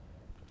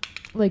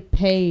like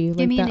pay.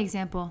 Give me an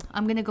example.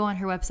 I'm gonna go on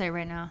her website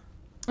right now.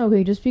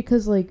 Okay, just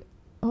because like,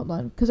 hold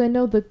on, because I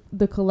know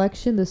the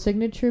collection, the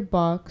signature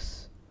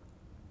box,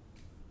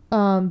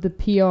 the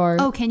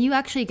PR. Oh, can you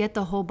actually get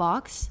the whole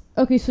box?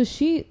 Okay, so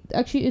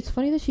it's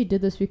funny that she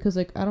did this because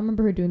like I don't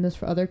remember her doing this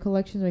for other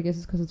collections. I guess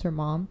it's because it's her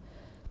mom.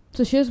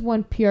 So she has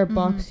one PR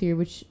box here,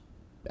 which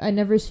I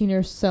never seen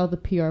her sell the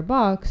PR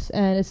box,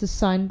 and it's a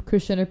signed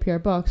Kris Jenner PR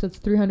box. So it's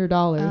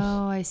 $300.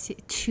 Oh, I see.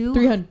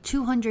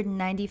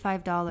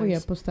 $295. Oh yeah,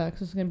 plus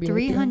tax. It's gonna be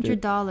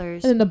 $300.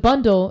 And then the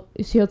bundle,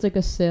 you see how it's like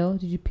a sale?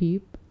 Did you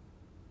peep?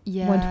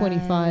 Yes.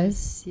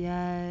 $125.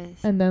 Yes.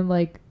 And then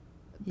like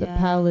the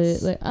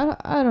palette, like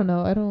I don't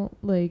know. I don't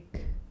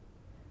like.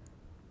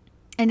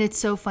 And it's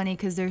so funny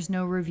because there's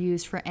no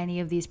reviews for any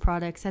of these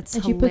products. That's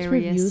hilarious. She puts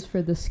reviews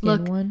for the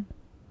skin one.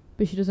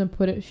 but she doesn't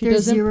put it. She There's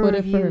doesn't zero put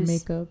it for her reviews.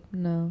 makeup.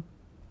 No.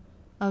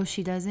 Oh,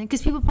 she doesn't?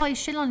 Because people probably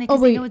shit on it because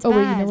they know it's bad. Oh,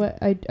 wait, you know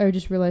what? I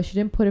just realized she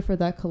didn't put it for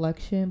that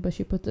collection, but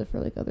she puts it for,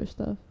 like, other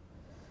stuff.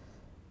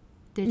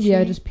 Did she? Yeah,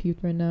 I just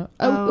peeped right now.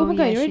 Oh my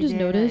god, you know what I just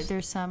noticed?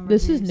 There's some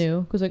This reviews. is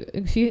new, because,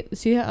 like,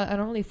 see, I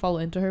don't really follow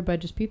into her, but I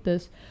just peeped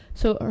this.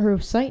 So, her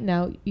site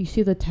now, you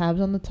see the tabs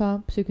on the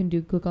top, so you can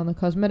click on the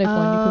cosmetic one,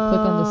 you can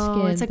click on the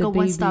skin, it's like the a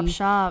one-stop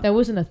shop. That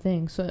wasn't a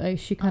thing, so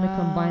she kind of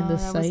combined the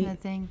site. That wasn't a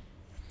thing.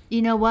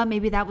 You know what?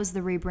 Maybe that was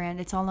the rebrand.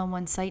 It's all on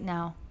one site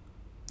now.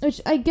 Which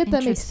I get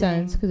that makes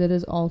sense because it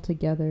is all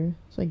together,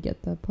 so I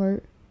get that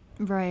part.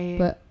 Right.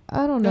 But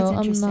I don't know.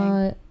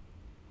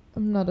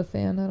 I'm not a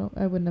fan.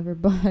 I would never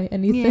buy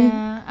anything.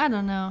 Yeah, I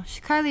don't know.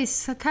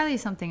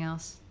 Kylie's something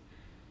else.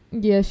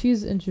 Yeah,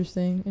 she's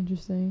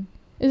interesting.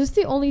 Is this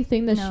the only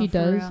thing that she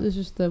does? Is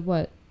just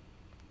the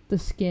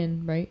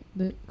skin, right?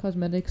 The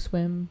cosmetic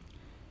swim,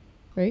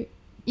 right?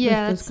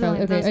 Yeah, that's the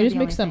only, okay. I just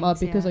mixed them up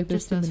things, because like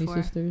there's too many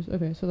sisters.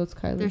 Okay, so that's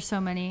Kylie. There's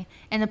so many,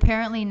 and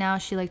apparently now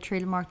she like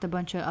trademarked a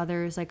bunch of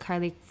others like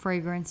Kylie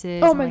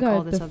fragrances. Oh my and, god,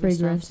 all this the other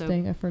fragrance stuff,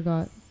 thing. I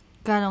forgot.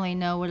 God only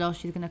know what else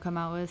she's gonna come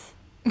out with.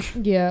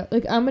 Yeah,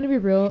 like I'm gonna be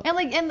real.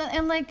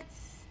 And like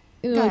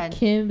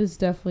Kim is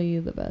definitely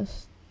the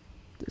best.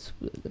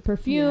 The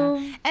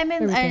perfume. Yeah. I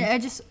mean, I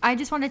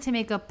just wanted to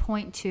make a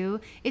point too.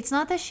 It's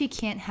not that she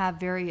can't have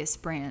various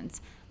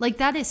brands. Like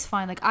that is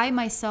fine. Like I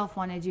myself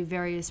want to do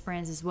various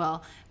brands as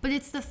well. But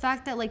it's the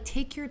fact that like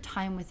take your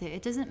time with it.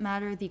 It doesn't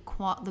matter the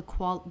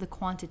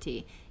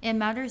quantity. It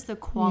matters the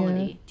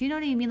quality. Yeah. Do you know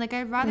what I mean? Like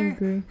I'd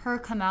rather her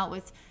come out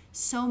with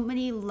so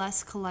many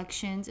less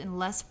collections and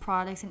less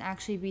products and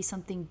actually be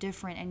something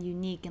different and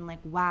unique and like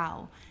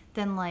wow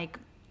than like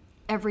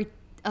every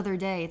other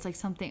day it's like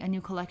a new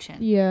collection.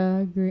 Yeah, I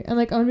agree. And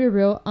like I'm gonna be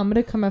real, I'm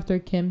gonna come after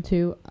Kim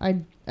too.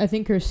 I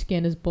think her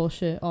skin is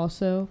bullshit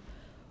also.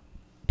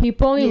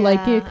 People only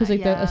like it because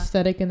like the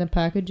aesthetic and the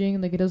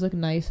packaging, like it does look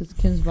nice. It's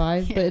Kim's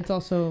vibe, but it's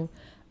also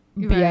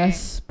BS.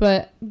 Right.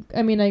 But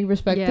I mean, I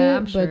respect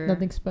it, but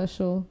nothing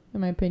special in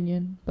my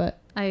opinion.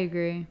 But I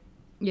agree.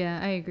 Yeah,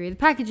 I agree. The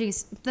packaging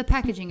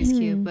is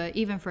cute, but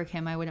even for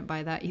Kim, I wouldn't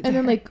buy that either. And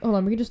then like, hold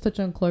on, we can just touch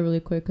on Khloe really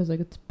quick because like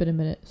it's been a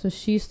minute. So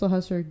she still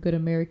has her Good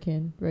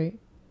American, right?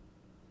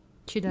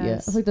 She does.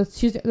 Yeah, I think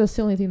that's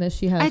the only thing that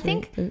she has. I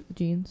think the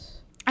jeans.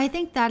 I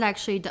think that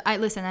actually, I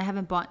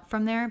haven't bought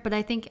from there, but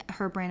I think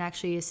her brand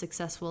actually is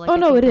successful.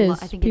 Like, it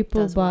is. I think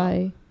people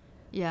buy. Well.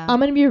 Yeah. I'm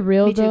gonna be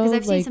real Me too, though, because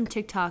I've seen some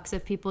TikToks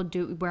of people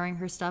wearing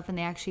her stuff,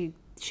 and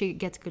she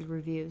gets good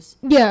reviews.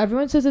 Yeah,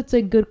 everyone says it's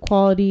like good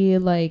quality,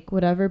 like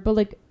whatever, but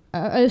like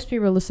I just be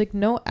realistic.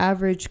 No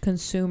average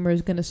consumer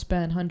is gonna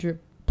spend $100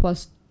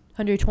 plus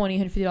 $120,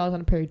 $150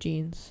 on a pair of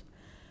jeans.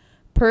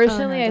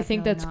 Personally, I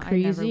think that's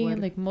crazy,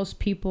 and like most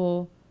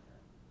people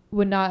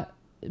would not.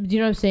 Do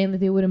you know what I'm saying? Like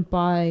they wouldn't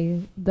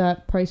buy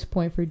that price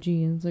point for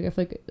jeans. Like I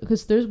feel like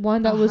because there's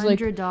one that was like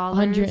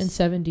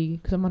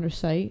 $170 because I'm on her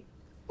site.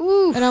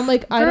 Oof, and I'm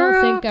like, I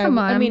don't think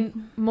I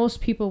mean,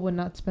 most people would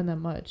not spend that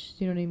much.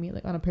 Do you know what I mean?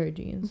 Like on a pair of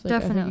jeans. Like,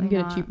 definitely I think you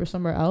can get it cheaper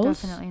somewhere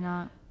else. Definitely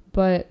not.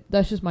 But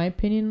that's just my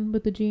opinion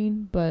with the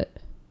jean. But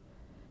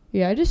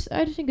yeah, I just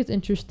think it's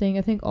interesting.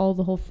 I think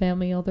the whole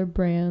family, all their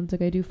brands,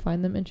 like I do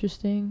find them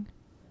interesting.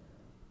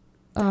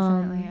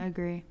 Definitely, I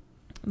agree.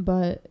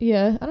 But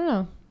yeah, I don't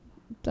know.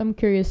 I'm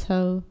curious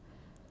how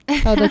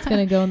that's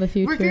gonna go in the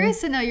future. We're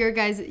curious to know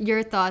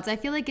your thoughts. I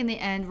feel like in the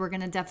end we're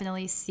gonna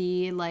definitely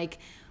see like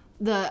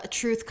the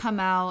truth come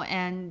out,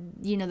 and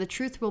the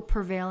truth will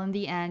prevail in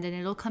the end, and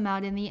it'll come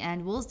out in the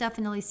end. We'll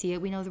definitely see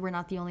it. We know that we're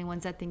not the only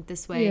ones that think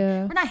this way.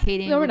 Yeah. We're not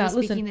hating. No, we're not.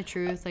 Just speaking the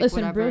truth. Like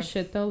whatever. Real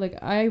shit though.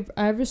 Like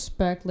I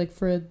respect like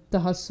for the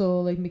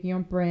hustle, like making your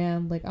own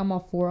brand. Like I'm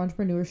all for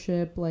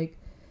entrepreneurship. Like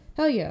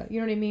hell yeah, you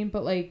know what I mean.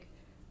 But like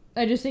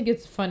I just think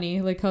it's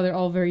funny like how they're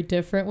all very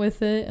different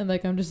with it, and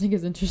like I'm just think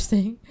it's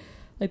interesting,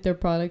 like their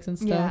products and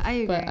stuff. Yeah, I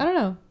agree. But I don't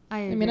know. I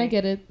agree. I mean, I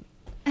get it.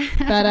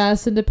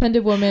 Badass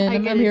independent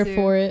woman. I'm here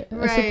for it.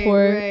 Right, I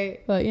support. Right,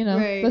 but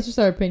that's just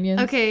our opinion.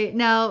 Okay,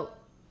 now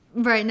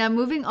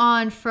moving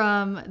on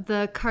from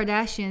the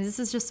Kardashians. This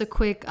is just a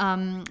quick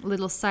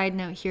little side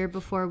note here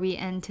before we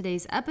end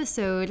today's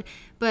episode.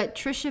 But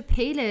Trisha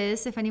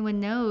Paytas, if anyone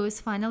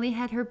knows, finally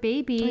had her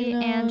baby,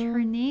 and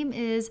her name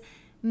is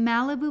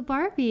Malibu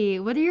Barbie.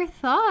 What are your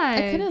thoughts?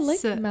 I kind of like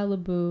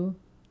Malibu.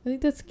 I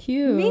think that's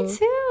cute. Me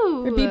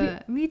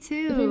too. Me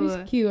too. Her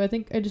baby's cute. I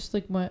think I just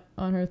like went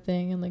on her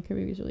thing and like her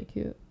baby's really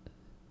cute.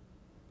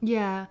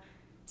 Yeah.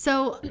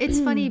 So it's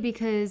funny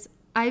because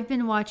I've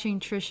been watching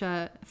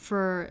Trisha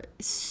for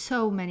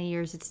so many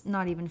years. It's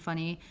not even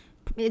funny.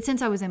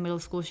 Since I was in middle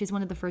school, she's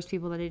one of the first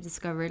people that I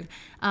discovered.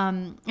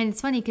 And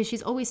it's funny because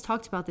she's always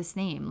talked about this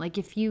name. Like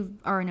if you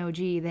are an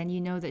OG, then you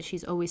know that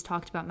she's always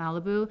talked about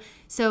Malibu.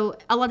 So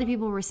a lot of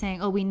people were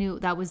saying, oh, we knew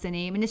that was the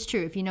name. And it's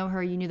true. If you know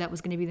her, you knew that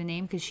was going to be the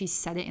name because she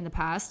said it in the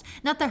past.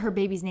 Not that her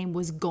baby's name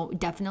was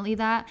definitely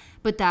that,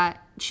 but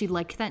that she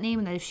liked that name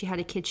and that if she had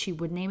a kid, she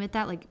would name it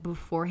that like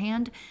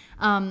beforehand.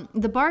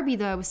 The Barbie,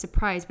 though, I was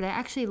surprised, but I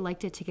actually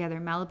liked it together.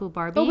 Malibu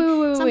Barbie.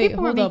 Oh, wait. Some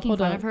people were making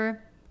fun of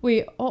her.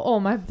 Wait,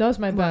 that was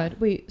my bad.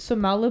 Wait, so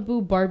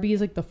Malibu Barbie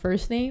is like the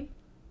first name?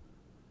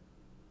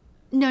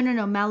 No.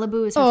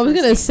 Malibu is her I was first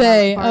gonna name.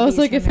 say. Barbie I was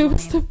like, is if her it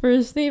was middle the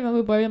first name,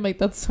 Malibu Barbie, I'm like,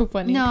 that's so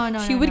funny.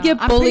 No. She would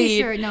get I'm bullied. pretty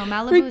sure. No,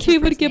 Malibu Her is kid her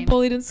would first get name.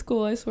 bullied in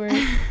school, I swear.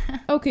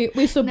 Okay,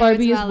 wait, so No,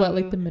 Barbie it's is what,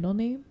 like Malibu. the middle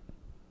name?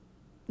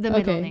 The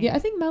middle name. Yeah, I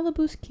think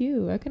Malibu's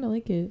cute. I kind of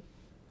like it.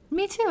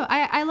 Me too.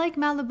 I like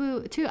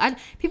Malibu too.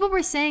 People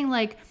were saying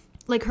like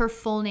her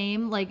full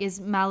name like is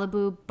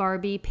Malibu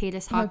Barbie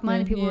Paytas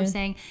Hockman. And people were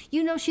saying,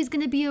 she's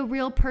gonna be a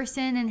real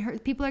person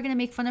and people are gonna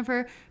make fun of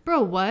her.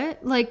 Bro,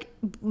 what? Like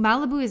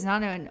Malibu is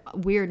not a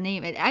weird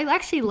name. I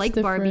actually like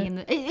Barbie,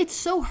 and it's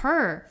so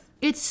her.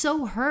 It's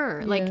so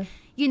her. Yeah. Like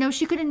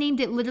she could have named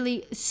it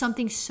literally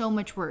something so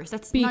much worse.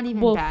 That's not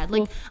even bad.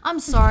 Like I'm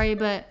sorry,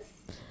 but.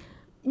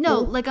 No,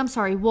 like I'm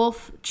sorry,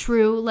 Wolf,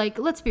 True. Like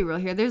let's be real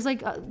here. There's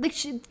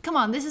come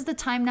on, this is the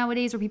time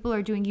nowadays where people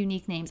are doing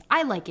unique names.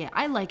 I like it.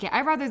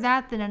 I'd rather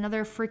that than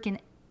another freaking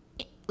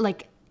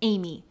like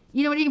Amy.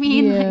 You know what I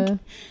mean? Yeah. Like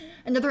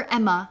another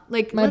Emma.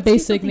 Like my let's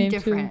basic do name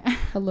different. too.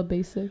 Hella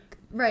basic.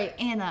 Right,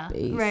 Anna.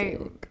 Basic. Right.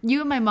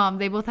 You and my mom,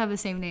 they both have the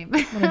same name.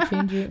 I'm gonna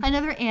change it.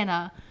 Another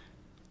Anna.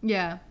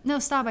 Yeah. No,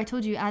 stop. I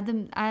told you.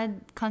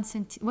 Add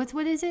Constantine.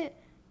 What is it?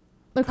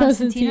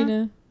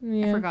 Constantina.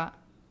 Yeah. I forgot.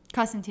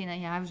 Constantina,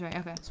 yeah, I was right.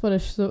 Okay. That's what I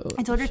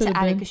told her to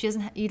add it because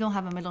you don't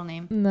have a middle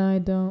name. No, I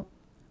don't.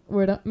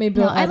 Maybe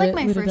no, I'll add I like it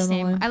my first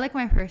name. I like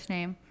my first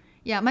name.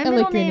 Yeah, my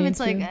middle like name, name it's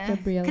like could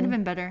have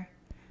been better.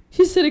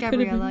 She said it could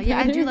have been better. Yeah,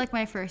 I do like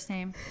my first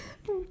name.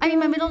 I mean,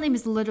 my middle name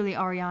is literally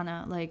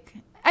Ariana. Like,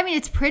 I mean,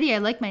 it's pretty. I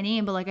like my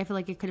name, but like, I feel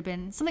like it could have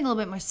been something a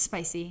little bit more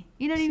spicy.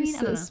 You know what I mean?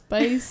 I don't know.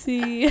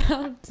 Spicy.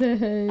 I'm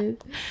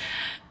dead.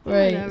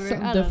 Right.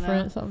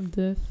 Whatever. Something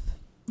different.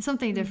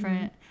 Something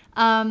different.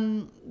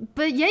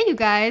 But yeah, you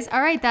guys,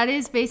 all right, that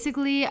is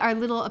basically our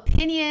little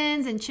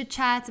opinions and chit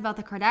chats about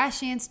the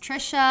Kardashians,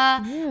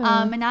 Trisha.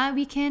 Yeah. And now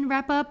we can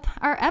wrap up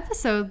our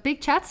episode.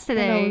 Big chats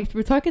today.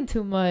 We're talking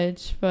too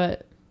much,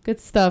 but good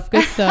stuff.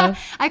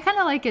 I kind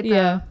of like it though.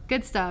 Yeah.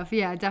 Good stuff.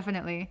 Yeah,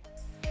 definitely.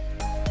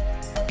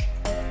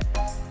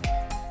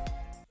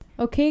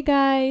 Okay,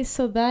 guys,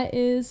 so that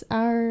is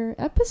our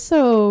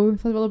episode. We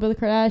talked a little bit of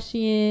the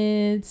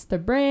Kardashians, the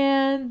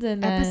brand,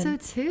 and then,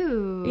 episode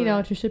 2.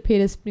 Trisha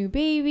paid us new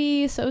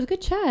baby. So it was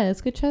good chats.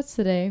 Good chats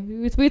today.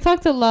 We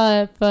talked a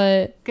lot,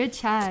 but good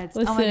chats.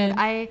 Listen, oh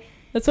my god,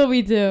 that's what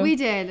we do. We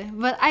did,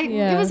 but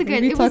it was a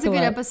good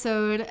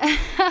episode.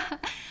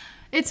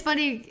 It's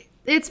funny.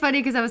 It's funny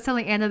because I was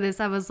telling Anna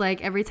this. I was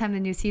like, every time the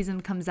new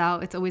season comes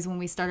out, it's always when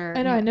we start our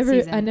I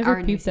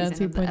never peeped that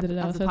until you pointed it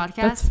out. So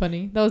that's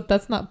funny.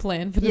 That's not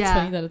planned, but it's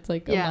funny that it's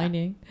like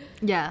aligning.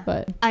 Yeah,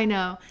 but I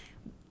know.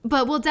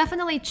 But we'll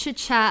definitely chit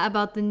chat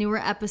about the newer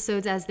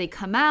episodes as they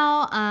come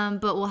out.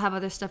 But we'll have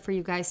other stuff for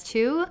you guys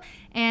too.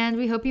 And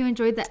we hope you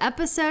enjoyed the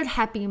episode.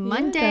 Happy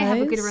Monday.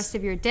 Have a good rest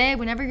of your day.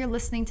 Whenever you're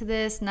listening to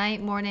this,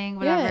 night, morning,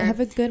 whatever. Yeah,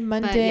 have a good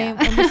Monday. And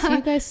we'll see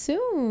you guys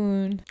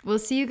soon. We'll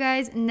see you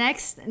guys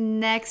next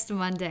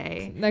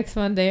Monday. Next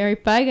Monday. All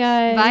right, bye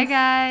guys. Bye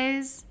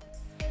guys.